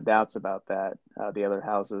starting to have doubts about that. The other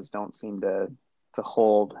houses don't seem to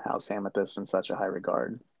hold House Amethyst in such a high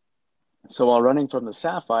regard. So while running from the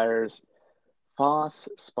Sapphires, Foss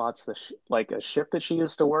spots like a ship that she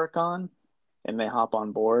used to work on, and they hop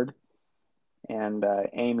on board. And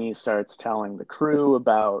Amy starts telling the crew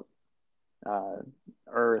about uh,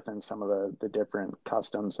 Earth and some of the different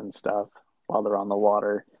customs and stuff while they're on the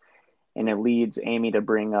water. And it leads Amy to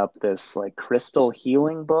bring up this like crystal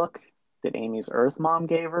healing book that Amy's Earth mom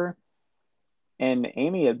gave her. And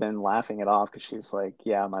Amy had been laughing it off because she's like,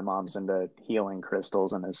 yeah, my mom's into healing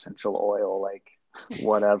crystals and essential oil, like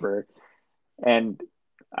whatever. And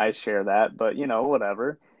I share that, but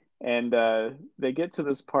whatever. And they get to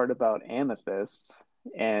this part about amethysts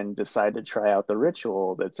and decide to try out the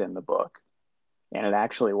ritual that's in the book. And it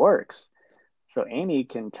actually works. So Amy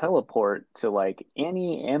can teleport to like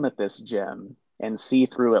any amethyst gem and see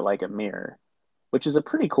through it like a mirror, which is a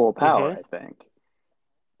pretty cool power, Hmm. I think.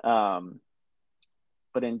 Um,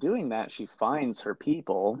 but in doing that, she finds her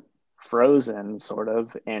people frozen sort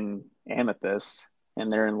of in amethyst,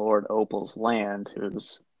 and they're in Lord Opal's land,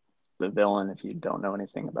 who's the villain if you don't know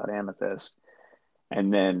anything about amethyst.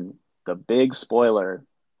 And then the big spoiler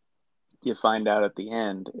you find out at the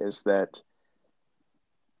end is that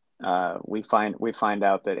we find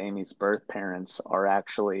out that Amy's birth parents are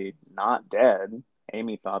actually not dead.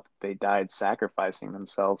 Amy thought that they died sacrificing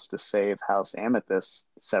themselves to save House Amethyst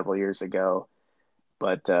several years ago,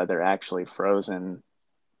 but they're actually frozen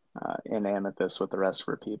in Amethyst with the rest of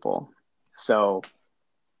her people. So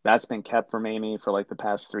that's been kept from Amy for like the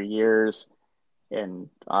past 3 years, and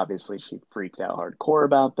obviously she freaked out hardcore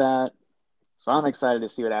about that. So I'm excited to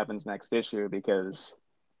see what happens next issue because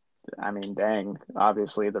I mean, dang,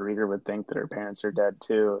 obviously the reader would think that her parents are dead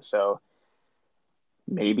too. So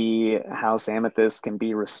maybe House Amethyst can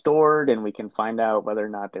be restored and we can find out whether or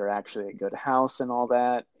not they're actually a good house and all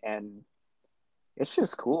that. And it's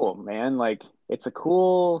just cool, man. Like, it's a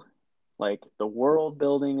cool, like, the world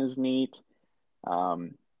building is neat.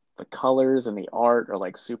 Um, the colors and the art are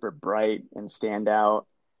like super bright and stand out.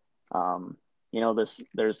 Um,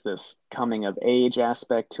 there's this coming of age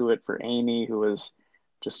aspect to it for Amy, who is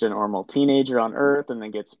just a normal teenager on Earth and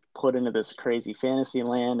then gets put into this crazy fantasy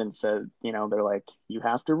land and said, they're like, you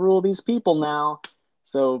have to rule these people now.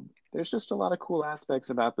 So there's just a lot of cool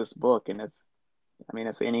aspects about this book. And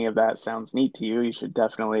if any of that sounds neat to you, you should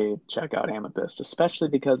definitely check out Amethyst, especially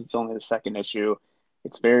because it's only the second issue.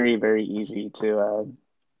 It's very, very easy to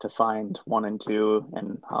find one and two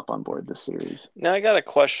and hop on board this series. Now I got a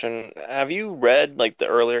question. Have you read like the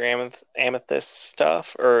earlier Amethyst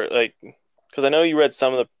stuff, or like, because I know you read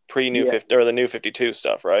some of the pre New Yeah, 50 or the New 52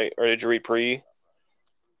 stuff, right? Or did you read pre?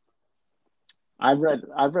 I've read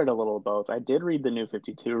a little of both. I did read the New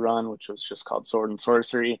 52 run, which was just called Sword and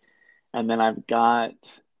Sorcery, And then I've got,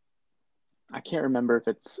 I can't remember if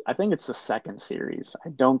it's, I think it's the second series. I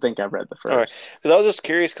don't think I've read the All right, first. because I was just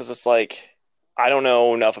curious because it's like I don't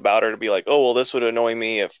know enough about her to be like, oh well, this would annoy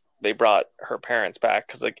me if they brought her parents back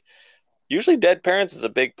because like usually dead parents is a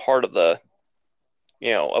big part of the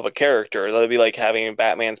of a character. That'd be like having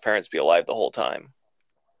Batman's parents be alive the whole time,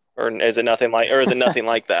 or is it nothing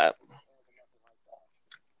like that?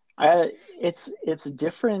 It's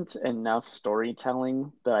different enough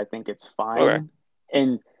storytelling that I think it's Okay, fine.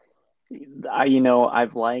 And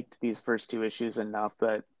I've liked these first two issues enough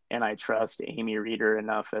that, and I trust Amy Reeder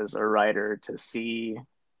enough as a writer to see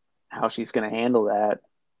how she's going to handle that.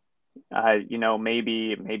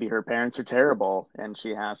 Maybe her parents are terrible and she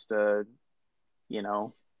has to, you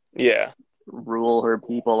know, yeah, rule her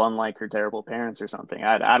people unlike her terrible parents or something.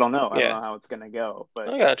 I don't know. I don't yeah, know how it's going to go, but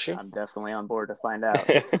I got you. I'm definitely on board to find out.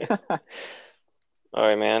 All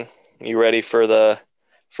right, man, you ready for the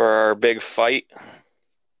for our big fight?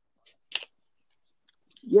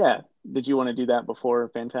 Yeah. Did you want to do that before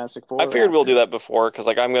Fantastic I Four or figured we'll do after? that before because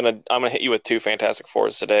like I'm gonna hit you with two Fantastic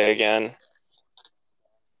Fours today again.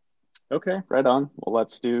 Okay, right on. Well,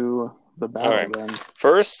 let's do the All battle right. then.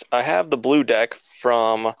 First, I have the blue deck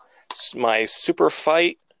from my Super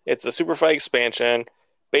Fight. It's a Super Fight expansion.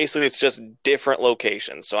 Basically, it's just different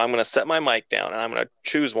locations. So I'm going to set my mic down and I'm going to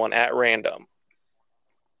choose one at random.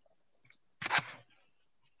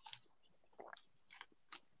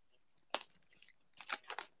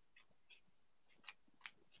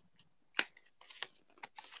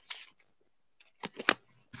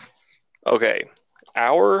 Okay.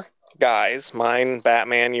 Our guys, mine,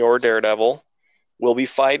 Batman, your Daredevil, will be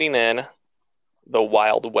fighting in the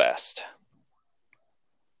Wild West.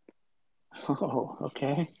 Oh,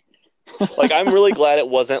 okay. Like, I'm really glad it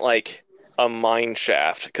wasn't like a mine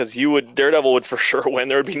shaft because Daredevil would for sure win.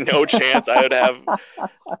 There would be no chance I would have,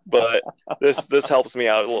 but this helps me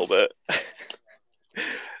out a little bit.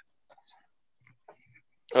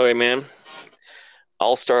 Okay, man.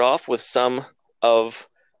 I'll start off with some of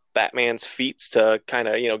Batman's feats to kind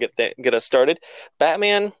of get us started.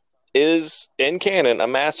 Batman is in canon a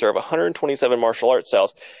master of 127 martial arts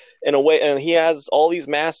styles in a way, and he has all these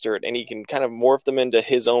mastered, and he can kind of morph them into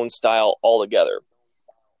his own style altogether.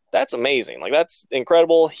 That's amazing. Like that's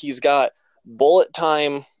incredible. He's got bullet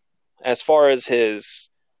time as far as his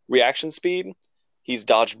reaction speed. He's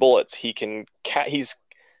dodged bullets. He's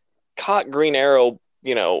caught Green Arrow,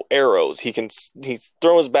 arrows. He's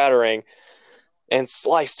thrown his batarang and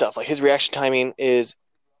slice stuff. Like his reaction timing is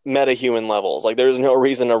meta-human levels. Like there's no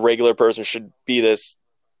reason a regular person should be this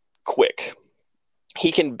quick.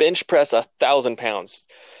 He can bench press 1,000 pounds.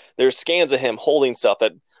 There's scans of him holding stuff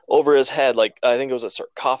that over his head, like I think it was a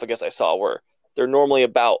sarcophagus I saw where they're normally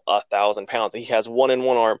about 1,000 pounds. He has one in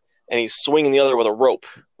one arm and he's swinging the other with a rope.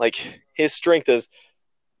 Like his strength is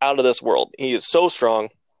out of this world. He is so strong.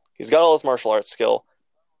 He's got all this martial arts skill.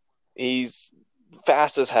 He's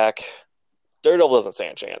fast as heck. Daredevil doesn't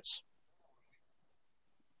stand a chance.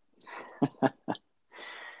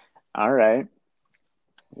 All right.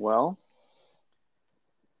 Well,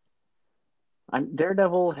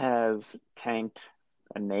 Daredevil has tanked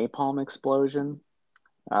a napalm explosion.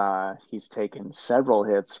 He's taken several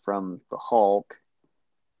hits from the Hulk.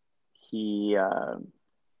 He uh,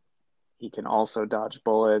 he can also dodge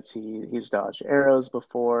bullets. He's dodged arrows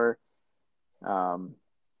before. Um,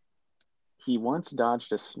 he once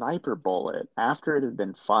dodged a sniper bullet after it had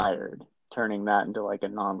been fired, turning that into like a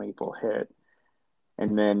non-lethal hit.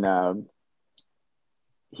 And then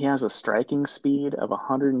he has a striking speed of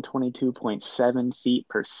 122.7 feet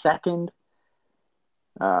per second.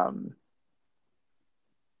 Um,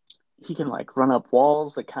 he can like run up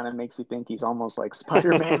walls that kind of makes you think he's almost like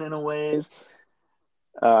Spider-Man in a ways.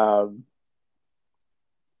 Um,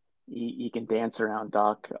 he can dance around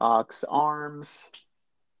Doc Ock's arms.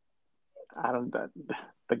 I don't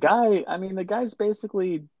the guy. I mean, the guy's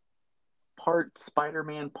basically part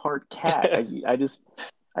Spider-Man, part cat.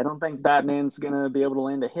 I don't think Batman's gonna be able to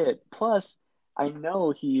land a hit. Plus, I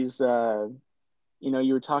know he's you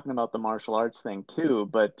were talking about the martial arts thing too,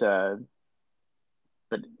 but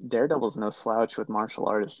Daredevil's no slouch with martial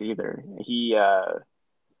artists either.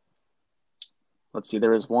 Let's see,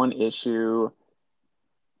 there was one issue.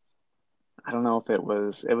 I don't know if it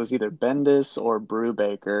was either Bendis or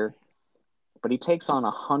Brubaker, but he takes on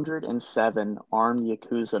 107 armed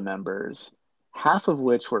Yakuza members, half of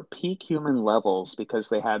which were peak human levels because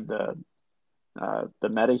they had the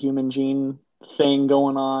metahuman gene thing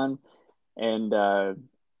going on, and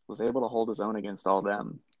was able to hold his own against all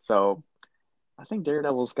them. So I think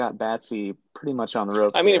Daredevil's got Batsy pretty much on the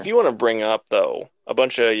ropes I mean, if here. you want to bring up though a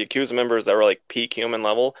bunch of Yakuza members that were like peak human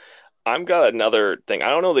level, I've got another thing. I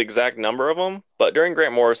don't know the exact number of them, but during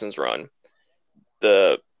Grant Morrison's run,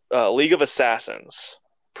 the League of Assassins,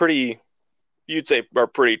 pretty, you'd say, are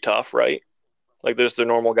pretty tough, right? Like there's the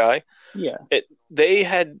normal guy. Yeah. They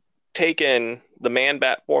had taken the Man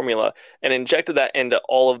Bat formula and injected that into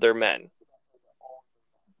all of their men.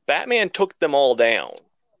 Batman took them all down.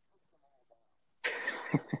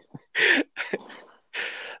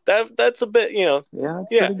 That's a bit, Yeah,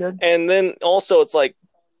 that's yeah. pretty good. And then also it's like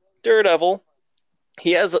Daredevil,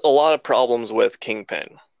 he has a lot of problems with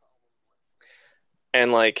Kingpin.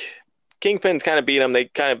 And like Kingpin's kind of beat him. They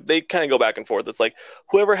kind of go back and forth. It's like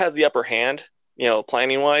whoever has the upper hand,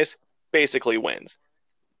 planning wise, basically wins.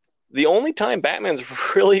 The only time Batman's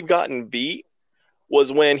really gotten beat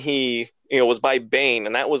was when he, was by Bane,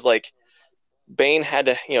 and that was like Bane had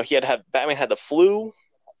to, he had to have Batman had the flu.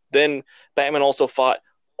 Then Batman also fought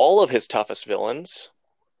all of his toughest villains,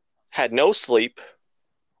 had no sleep,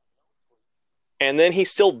 and then he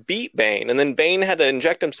still beat Bane. And then Bane had to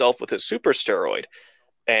inject himself with his super steroid,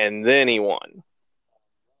 and then he won.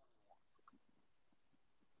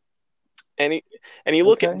 And you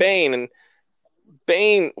look at Okay. Bane, and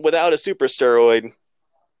Bane without a super steroid,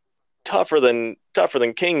 tougher than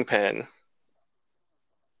Kingpin.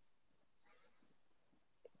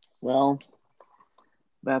 Well,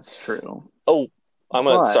 that's true. Oh, But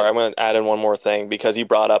I'm gonna add in one more thing because you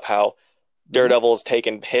brought up how mhm, Daredevil has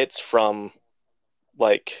taken hits from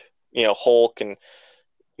like Hulk, and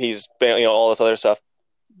he's been all this other stuff.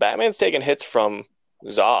 Batman's taken hits from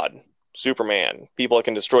Zod, Superman, people that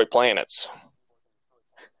can destroy planets.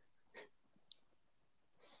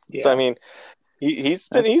 So I yeah, mean,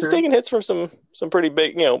 that's he's true. taken hits from some pretty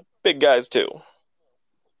big big guys too.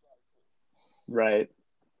 Right.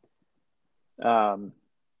 Um,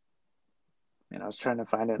 and I was trying to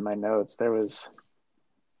find it in my notes. There was,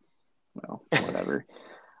 well, whatever.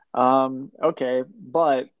 Okay,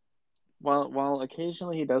 but while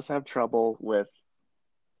occasionally he does have trouble with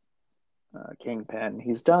Kingpin,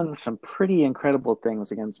 he's done some pretty incredible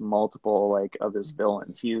things against multiple like of his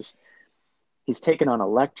villains. He's taken on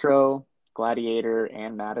Electro, Gladiator,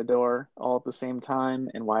 and Matador all at the same time,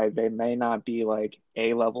 and why they may not be like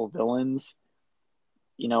A-level villains.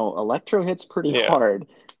 Electro hits pretty Yeah, hard,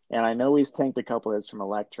 and I know he's tanked a couple hits from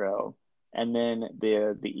Electro. And then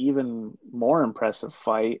the even more impressive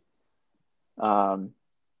fight, um,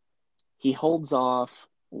 he holds off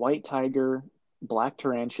White Tiger, Black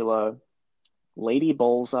Tarantula, Lady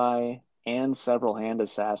Bullseye, and several hand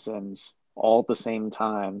assassins all at the same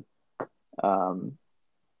time. Um,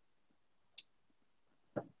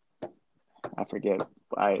 I forget.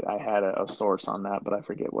 I had a source on that, but I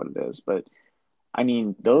forget what it is. But I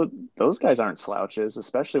mean, those guys aren't slouches,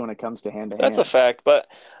 especially when it comes to that's a hand. fact. But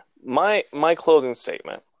my closing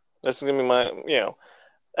statement. This is gonna be my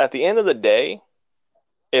at the end of the day,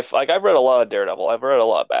 if like I've read a lot of Daredevil, I've read a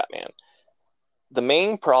lot of Batman. The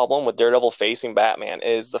main problem with Daredevil facing Batman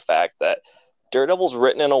is the fact that Daredevil's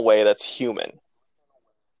written in a way that's human.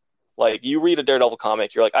 Like you read a Daredevil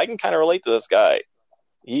comic, you're like, I can kind of relate to this guy.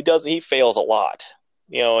 He fails a lot,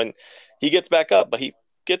 and he gets back up, but he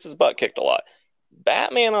gets his butt kicked a lot.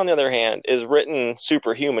 Batman, on the other hand, is written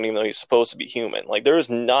superhuman, even though he's supposed to be human. Like there is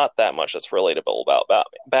not that much that's relatable about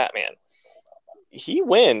Batman. He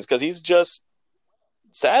wins because he's just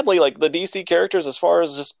sadly like the DC characters, as far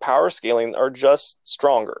as just power scaling, are just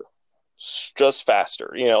stronger, just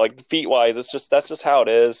faster. Like feet wise, that's just how it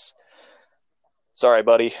is. Sorry,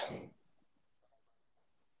 buddy.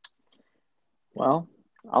 Well,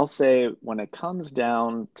 I'll say when it comes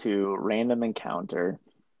down to random encounter,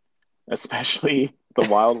 especially the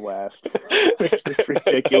Wild West, which is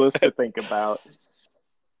ridiculous to think about.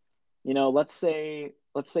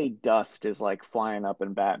 Let's say dust is like flying up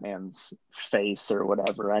in Batman's face or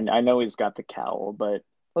whatever. I know he's got the cowl, but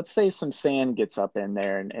let's say some sand gets up in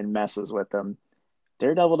there and messes with him.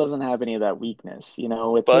 Daredevil doesn't have any of that weakness,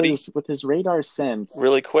 with Buddy, his radar sense.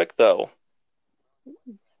 really quick though,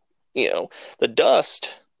 you know, the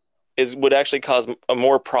dust is would actually cause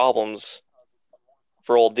more problems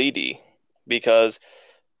for old DD because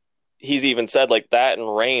he's even said like that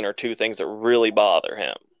and rain are two things that really bother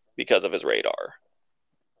him because of his radar.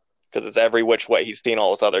 Because it's every which way he's seen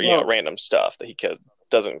all this other, Well, random stuff that he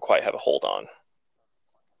doesn't quite have a hold on.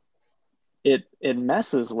 it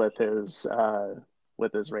messes with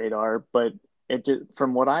his radar, but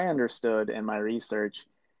from what I understood in my research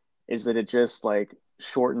is that it just like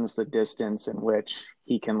shortens the distance in which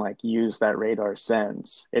he can like use that radar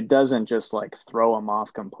sense. It doesn't just like throw him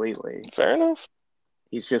off completely. Fair enough.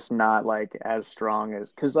 He's just not like as strong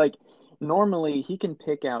as because like normally he can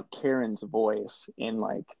pick out Karen's voice in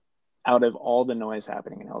like out of all the noise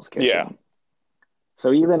happening in Hell's Yeah, Kitchen.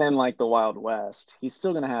 So even in like the Wild West, he's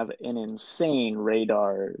still going to have an insane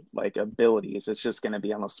radar like abilities. It's just going to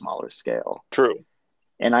be on a smaller scale. true.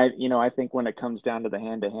 And I think when it comes down to the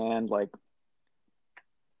hand to hand, like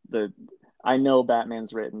the I know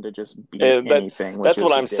Batman's written to just beat And anything, which that's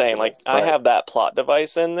what is I'm saying. Like ridiculous. I But have that plot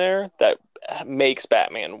device in there that makes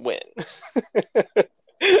Batman win.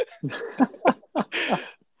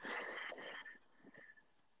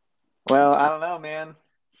 well, I don't know, man.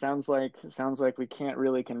 Sounds like we can't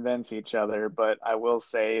really convince each other, but I will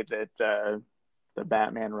say that the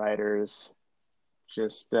Batman writers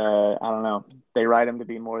just I don't know. They write him to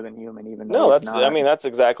be more than human, even though No, he's that's I not. mean that's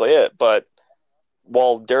exactly it. But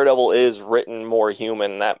while Daredevil is written more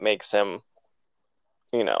human, that makes him,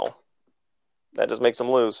 you know, that just makes him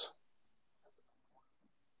lose.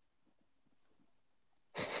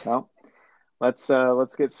 Well, let's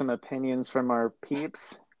get some opinions from our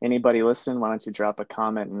peeps. Anybody listening, why don't you drop a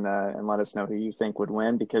comment and let us know who you think would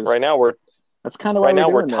win? Right Because now we're that's kind of why right we're now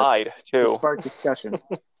we're doing this, tied to too. spark discussion.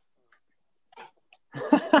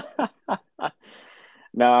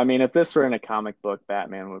 No, I mean, if this were in a comic book,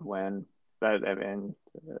 Batman would win. But I mean,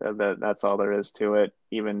 that's all there is to it.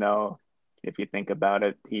 Even though, if you think about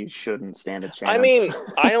it, he shouldn't stand a I chance. mean,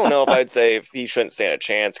 I don't know if I'd say if he shouldn't stand a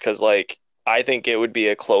chance because like I think it would be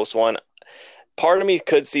a close one. Part of me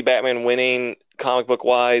could see Batman winning comic book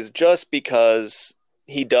wise just because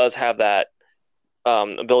he does have that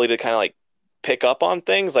ability to kind of like pick up on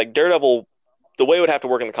things. Like Daredevil, the way it would have to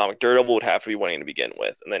work in the comic, Daredevil would have to be winning to begin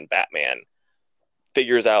with, and then Batman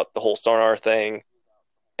figures out the whole sonar thing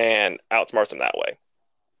and outsmarts him that way.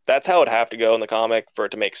 That's how it'd have to go in the comic for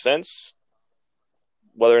it to make sense.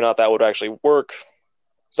 Whether or not that would actually work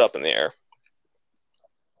is up in the air.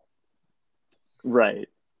 Right.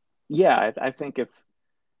 Yeah, I think if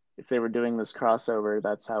they were doing this crossover,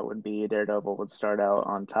 that's how it would be. Daredevil would start out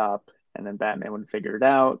on top, and then Batman would figure it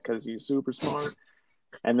out because he's super smart,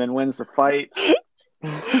 and then wins the fight.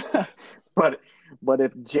 but but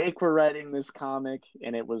if Jake were writing this comic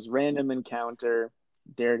and it was random encounter,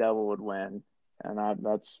 Daredevil would win, and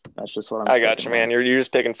that's just what I'm I got sticking you, man. with. You're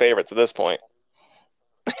just picking favorites at this point.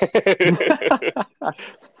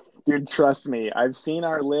 Dude, trust me, I've seen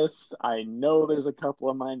our lists. I know there's a couple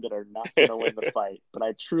of mine that are not going to win the fight, but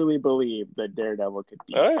I truly believe that Daredevil could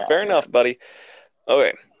beat All right, fair enough, Batman. buddy.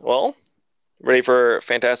 Okay, well, ready for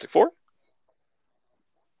Fantastic Four?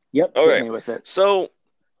 Yep, hit Okay, me with it. so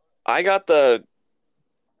I got the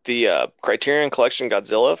Criterion Collection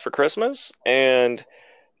Godzilla for Christmas, and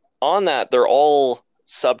on that they're all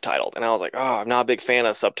subtitled, and I was like, oh, I'm not a big fan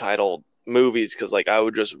of subtitled movies because like I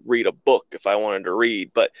would just read a book if I wanted to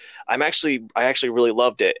read, but I actually really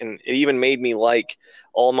loved it, and it even made me like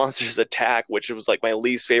All Monsters Attack, which was like my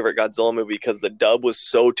least favorite Godzilla movie because the dub was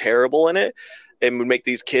so terrible in it. It would make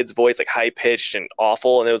these kids' voice like high pitched and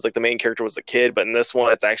awful, and it was like the main character was a kid, but in this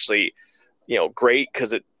one it's actually great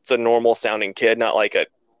because it's a normal sounding kid, not like a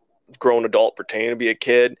grown adult pretending to be a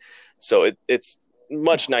kid. So it's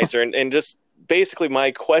much nicer. And just basically, my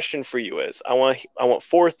question for you is, I want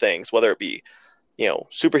four things, whether it be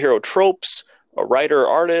superhero tropes, a writer,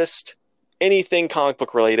 artist, anything comic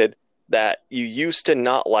book related that you used to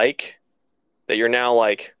not like that you're now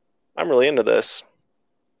like, I'm really into this.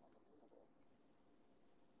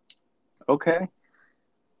 Okay.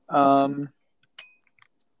 Um,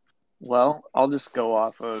 well, I'll just go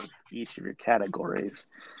off of each of your categories.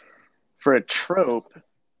 For a trope,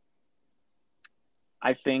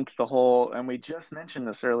 I think the whole, and we just mentioned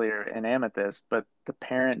this earlier in Amethyst, but the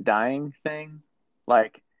parent dying thing,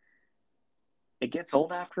 like it gets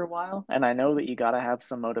old after a while. And I know that you got to have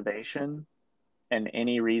some motivation, and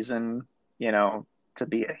any reason, to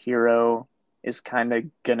be a hero is kind of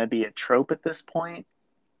going to be a trope at this point.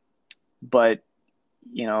 But,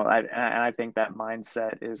 I think that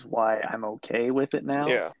mindset is why I'm okay with it now.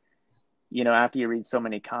 Yeah. After you read so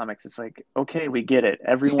many comics, it's like, okay, we get it.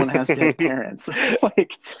 Everyone has dead parents.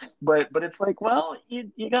 Like, but it's like, well,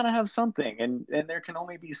 you gotta have something, and there can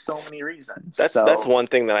only be so many reasons. That's So one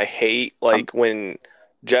thing that I hate. I'm Like when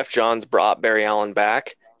Jeff Johns brought Barry Allen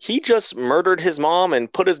back, he just murdered his mom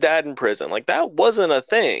and put his dad in prison. Like that wasn't a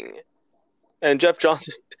thing. And Jeff Johns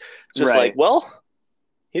is just like, right. well,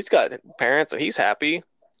 he's got parents and he's happy.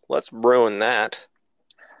 Let's ruin that.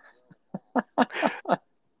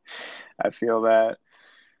 I feel that.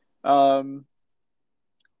 Um,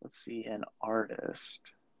 let's see, an artist.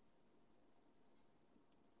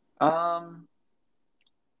 Um,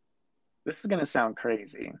 this is gonna sound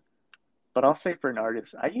crazy, but I'll say for an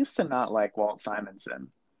artist, I used to not like Walt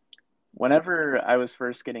Simonson. whenever I was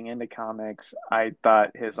first getting into comics, I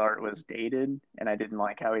thought his art was dated, and I didn't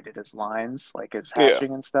like how he did his lines, like his Yeah,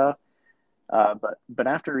 hatching and stuff. But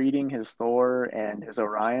after reading his Thor and his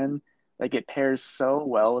Orion, like it pairs so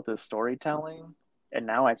well with his storytelling, and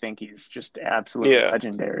now I think he's just absolutely yeah,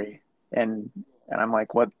 legendary. And I'm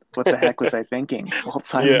like, what the heck was I thinking? Walt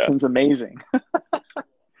yeah. Simonson's amazing.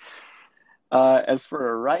 As for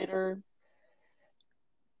a writer,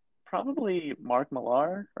 probably Mark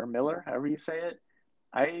Millar or Miller, however you say it.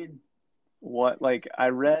 I I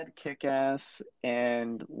read Kick-Ass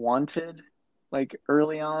and Wanted like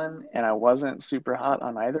early on, and I wasn't super hot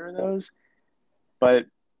on either of those. But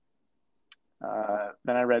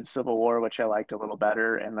then I read Civil War, which I liked a little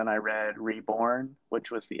better, and then I read Reborn,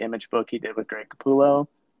 which was the Image book he did with Greg Capullo,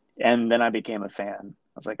 and then I became a fan.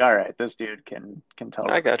 I was like, all right, this dude can tell I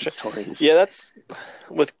really good gotcha. stories. Yeah, that's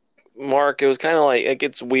with Mark. It was kind of like it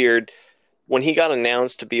gets weird when he got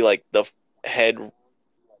announced to be like the head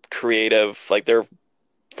creative, like they're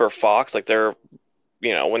for Fox, like they're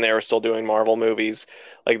when they were still doing Marvel movies,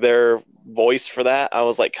 like their voice for that. I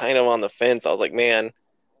was like kind of on the fence. I was like, man,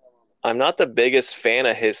 I'm not the biggest fan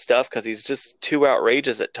of his stuff because he's just too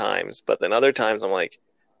outrageous at times. But then other times I'm like,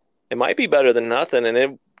 it might be better than nothing. And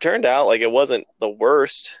it turned out like it wasn't the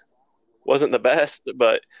worst, wasn't the best,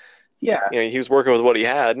 but Yeah, he was working with what he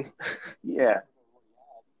had. yeah,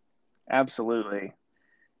 absolutely.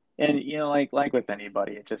 And like with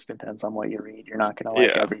anybody, it just depends on what you read. You're not gonna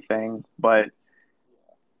like Yeah. everything, but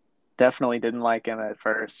definitely didn't like him at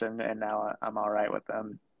first, and now I'm all right with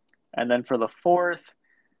them. And then for the fourth,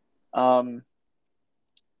 um,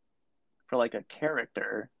 for like a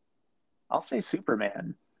character, I'll say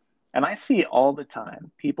Superman. And I see all the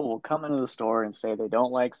time people will come into the store and say they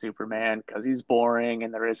don't like Superman because he's boring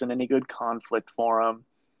and there isn't any good conflict for him.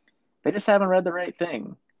 They just haven't read the right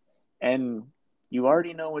thing. And you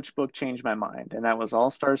already know which book changed my mind, and that was All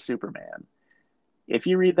Star Superman. If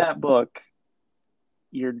you read that book,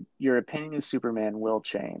 your opinion of Superman will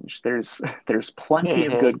change. There's plenty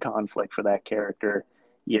of Hmm. good conflict for that character.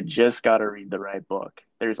 You just got to read the right book.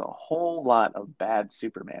 There's a whole lot of bad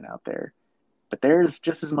Superman out there, but there's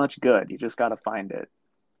just as much good. You just got to find it.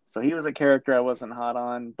 So he was a character I wasn't hot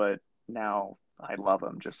on, but now I love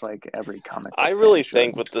him just like every comic I book fan really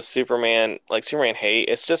think should. with the Superman, like Superman hate,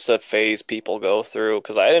 it's just a phase people go through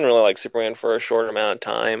because I didn't really like Superman for a short amount of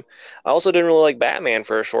time. I also didn't really like Batman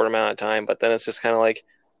for a short amount of time, but then it's just kind of like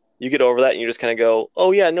you get over that and you just kind of go,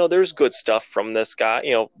 oh yeah, no, there's good stuff from this guy,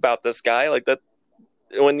 about this guy. Like that,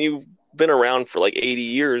 when you've been around for like 80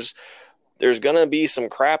 years, there's gonna be some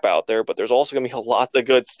crap out there, but there's also gonna be a lot of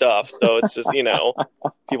good stuff. So it's just,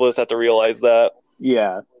 people just have to realize that.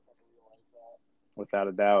 Yeah, without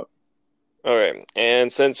a doubt. Okay,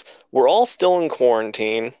 and since we're all still in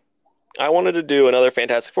quarantine, I wanted to do another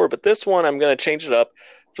Fantastic Four, but this one I'm gonna change it up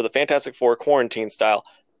for the Fantastic Four quarantine style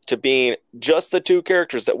to being just the two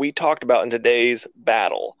characters that we talked about in today's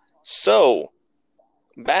battle. So,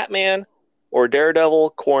 Batman or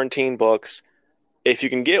Daredevil quarantine books. If you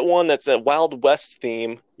can get one that's a Wild West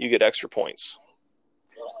theme, you get extra points.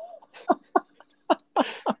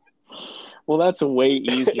 Well, that's way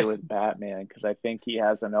easier with Batman because I think he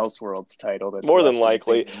has an Elseworlds title that's More than Western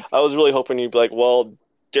likely. themed. I was really hoping you'd be like, well,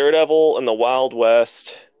 Daredevil and the Wild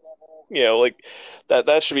West, like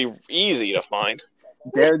that should be easy to find.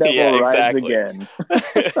 Daredevil Yeah, rides exactly. again.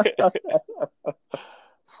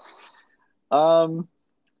 Um,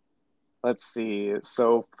 let's see.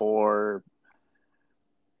 So for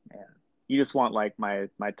man, you just want like my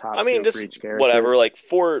I top mean, two for just each character. whatever, like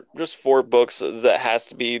four books that has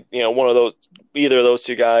to be, one of those, either of those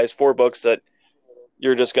two guys, four books that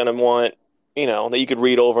you're just gonna want, that you could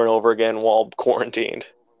read over and over again while quarantined.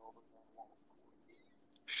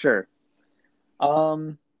 Sure.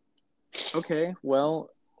 Um, okay, well,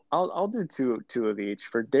 I'll do two of each.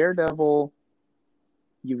 For Daredevil,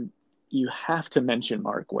 you you have to mention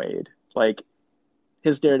Mark Waid. Like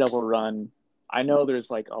his Daredevil run, I know there's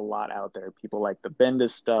like a lot out there. People like the Bendis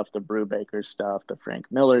stuff, the Brubaker stuff, the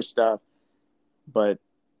Frank Miller stuff, but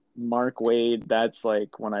Mark Waid, that's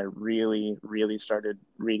like when I really, really started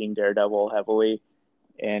reading Daredevil heavily,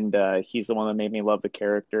 and he's the one that made me love the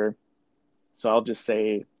character. So I'll just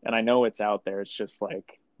say, and I know it's out there. It's just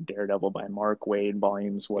like Daredevil by Mark Waid,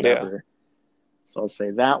 volumes, Yeah. whatever. So I'll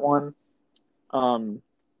say that one. Um,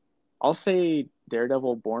 I'll say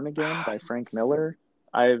Daredevil Born Again by Frank Miller.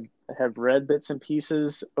 I have read bits and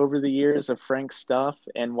pieces over the years of Frank's stuff,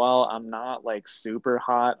 and while I'm not like super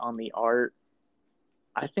hot on the art,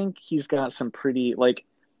 I think he's got some pretty like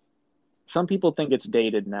some people think it's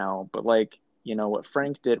dated now, but like, what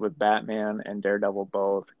Frank did with Batman and Daredevil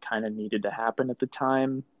both kind of needed to happen at the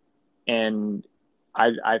time. and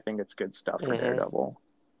I think it's good stuff for Mm-hmm. Daredevil.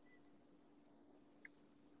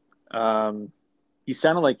 You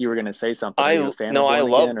sounded like you were going to say something. Are you a I fan of no, I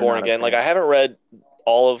Born love Again or Born not a Again. Like I fan? haven't read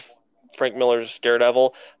all of Frank Miller's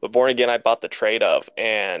Daredevil, but Born Again I bought the trade of,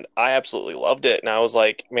 and I absolutely loved it. And I was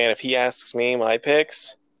like, man, if he asks me my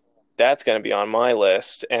picks, that's going to be on my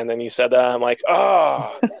list. And then you said that, I'm like,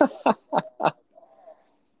 oh.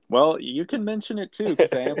 Well, you can mention it too,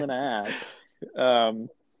 because I am going to ask. Um,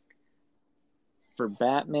 for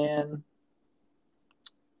Batman,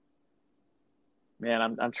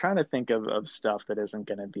 man, I'm trying to think of stuff that isn't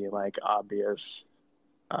going to be like obvious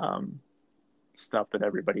um, stuff that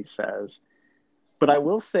everybody says. But I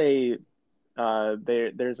will say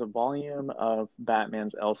there's a volume of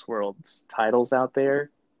Batman's Elseworlds titles out there,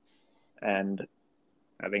 and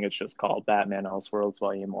I think it's just called Batman Elseworlds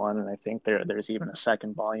Volume One, and I think there's even a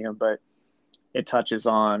second volume, but it touches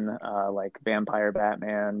on like Vampire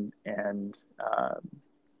Batman, and I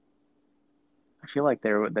feel like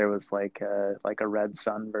there was like a Red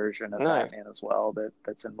Sun version of Nice. Batman as well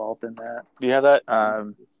that's involved in that. Do you have that?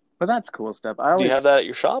 But that's cool stuff. I Do you have always, that at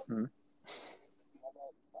your shop? hmm,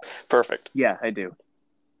 Perfect. yeah, I do.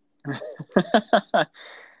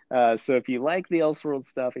 So if you like the Elseworld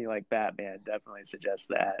stuff and you like Batman, definitely suggest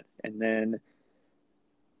that. And then,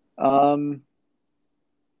 um,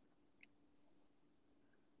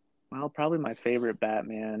 well, probably my favorite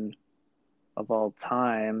Batman of all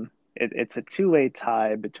time. It's a two-way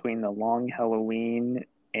tie between The Long Halloween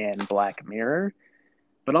and Black Mirror,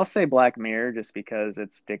 but I'll say Black Mirror just because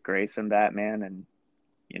it's Dick Grayson Batman, and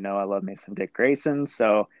I love me some Dick Grayson.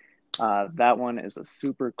 So that one is a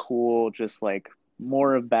super cool, just like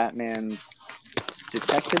more of Batman's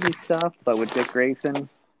detective-y stuff, but with Dick Grayson,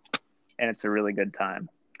 and it's a really good time.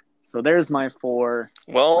 So there's my four.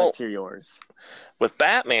 Well, Let's hear yours. with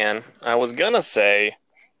Batman, I was gonna say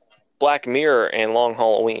Black Mirror and Long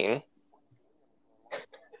Halloween.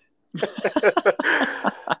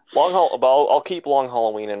 I'll keep Long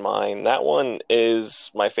Halloween in mind. That one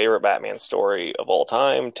is my favorite Batman story of all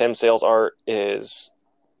time. Tim Sale's art is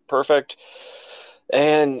perfect,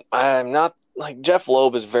 and I'm not like Jeff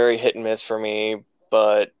Loeb is very hit and miss for me,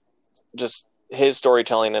 but just his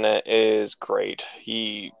storytelling in it is great.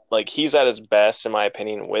 He's at his best in my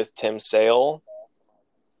opinion with Tim Sale,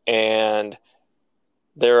 and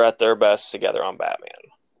they're at their best together on Batman.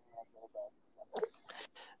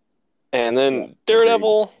 And Yeah, then agreed.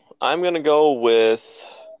 Daredevil, I'm gonna go with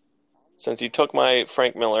since you took my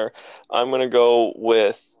Frank Miller, I'm gonna go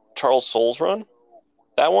with Charles Soule's run.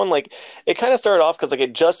 That one, like, it kind of started off because like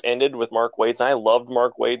it just ended with Mark Waid's, and I loved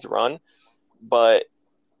Mark Waid's run, but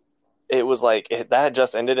it was like that had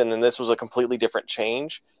just ended, and then this was a completely different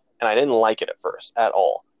change, and I didn't like it at first at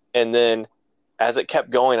all. And then as it kept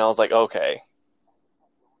going, I was like, okay,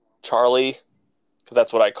 Charlie, because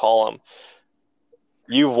that's what I call him.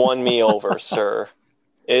 You've won me over, sir.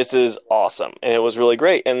 This is awesome, and it was really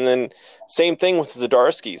great. And then same thing with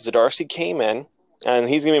Zdarsky. Zdarsky came in, and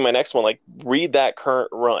he's gonna be my next one. Like, read that current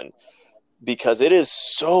run because it is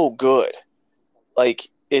so good. Like,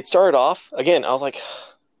 it started off again. I was like,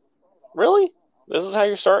 really? This is how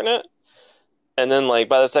you're starting it? And then, like,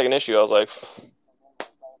 by the second issue, I was like,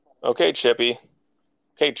 okay, Chippy,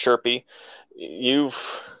 okay, Chirpy, you've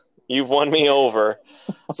you've won me over.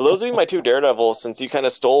 So those would be my two Daredevils, since you kind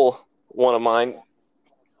of stole one of mine.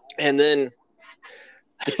 And then,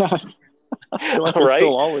 Yes, I feel like I right?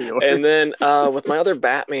 stole all of yours. And then with my other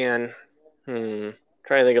Batman, trying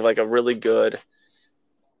to think of like a really good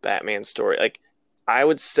Batman story. Like, I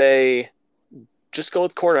would say just go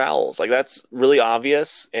with Court of Owls. Like, that's really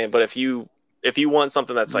obvious. But if you want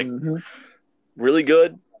something that's like Hmm. really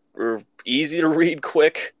good or easy to read,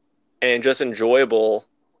 quick, and just enjoyable,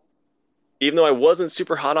 even though I wasn't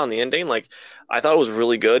super hot on the ending, like I thought it was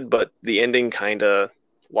really good, but the ending kind of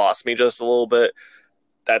lost me just a little bit.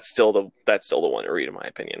 That's still the one to read, in my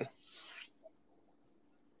opinion.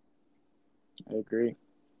 I agree.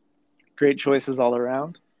 Great choices all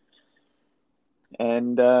around.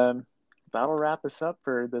 And that'll wrap us up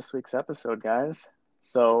for this week's episode, guys.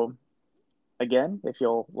 So, again, if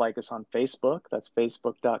you'll like us on Facebook, that's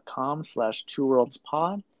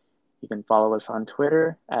facebook.com/twoworldspod. You can follow us on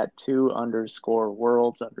Twitter at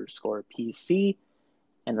two_worlds_PC.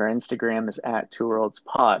 And our Instagram is at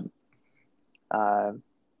twoworldspod. Uh,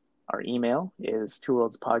 our email is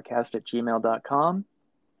twoworldspodcast@gmail.com.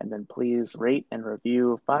 And then please rate and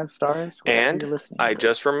review 5 stars wherever And you're listening I to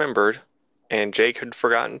just this. remembered, and Jake had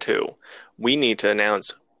forgotten too, we need to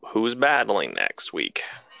announce who's battling next week.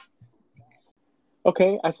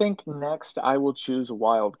 Okay, I think next I will choose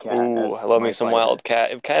Wildcat Ooh, I as love me my some fighter.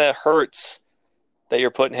 Wildcat. It kind of hurts that you're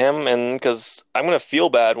putting him in, because I'm gonna feel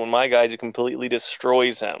bad when my guy completely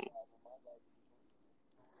destroys him.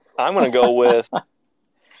 I'm gonna go with And that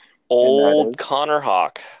old is, Connor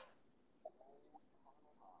Hawk.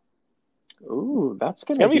 ooh, that's It's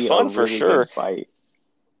going to gonna be be a fun for really good sure. fight.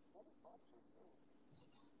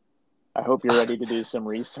 I hope you're ready to do some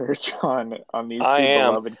research on these I two am.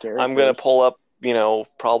 beloved I'm gonna characters. pull up,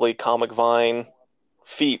 probably Comic Vine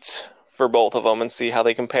feats for both of them and see how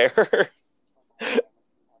they compare.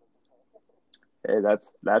 Hey,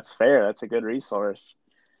 that's fair. That's a good resource.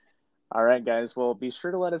 All right, guys. Well, be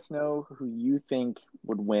sure to let us know who you think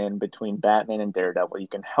would win between Batman and Daredevil. You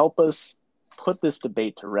can help us put this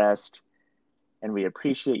debate to rest, and we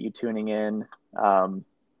appreciate you tuning in.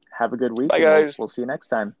 Have a good week, Bye, and we'll guys. we'll see you next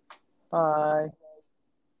time. Bye.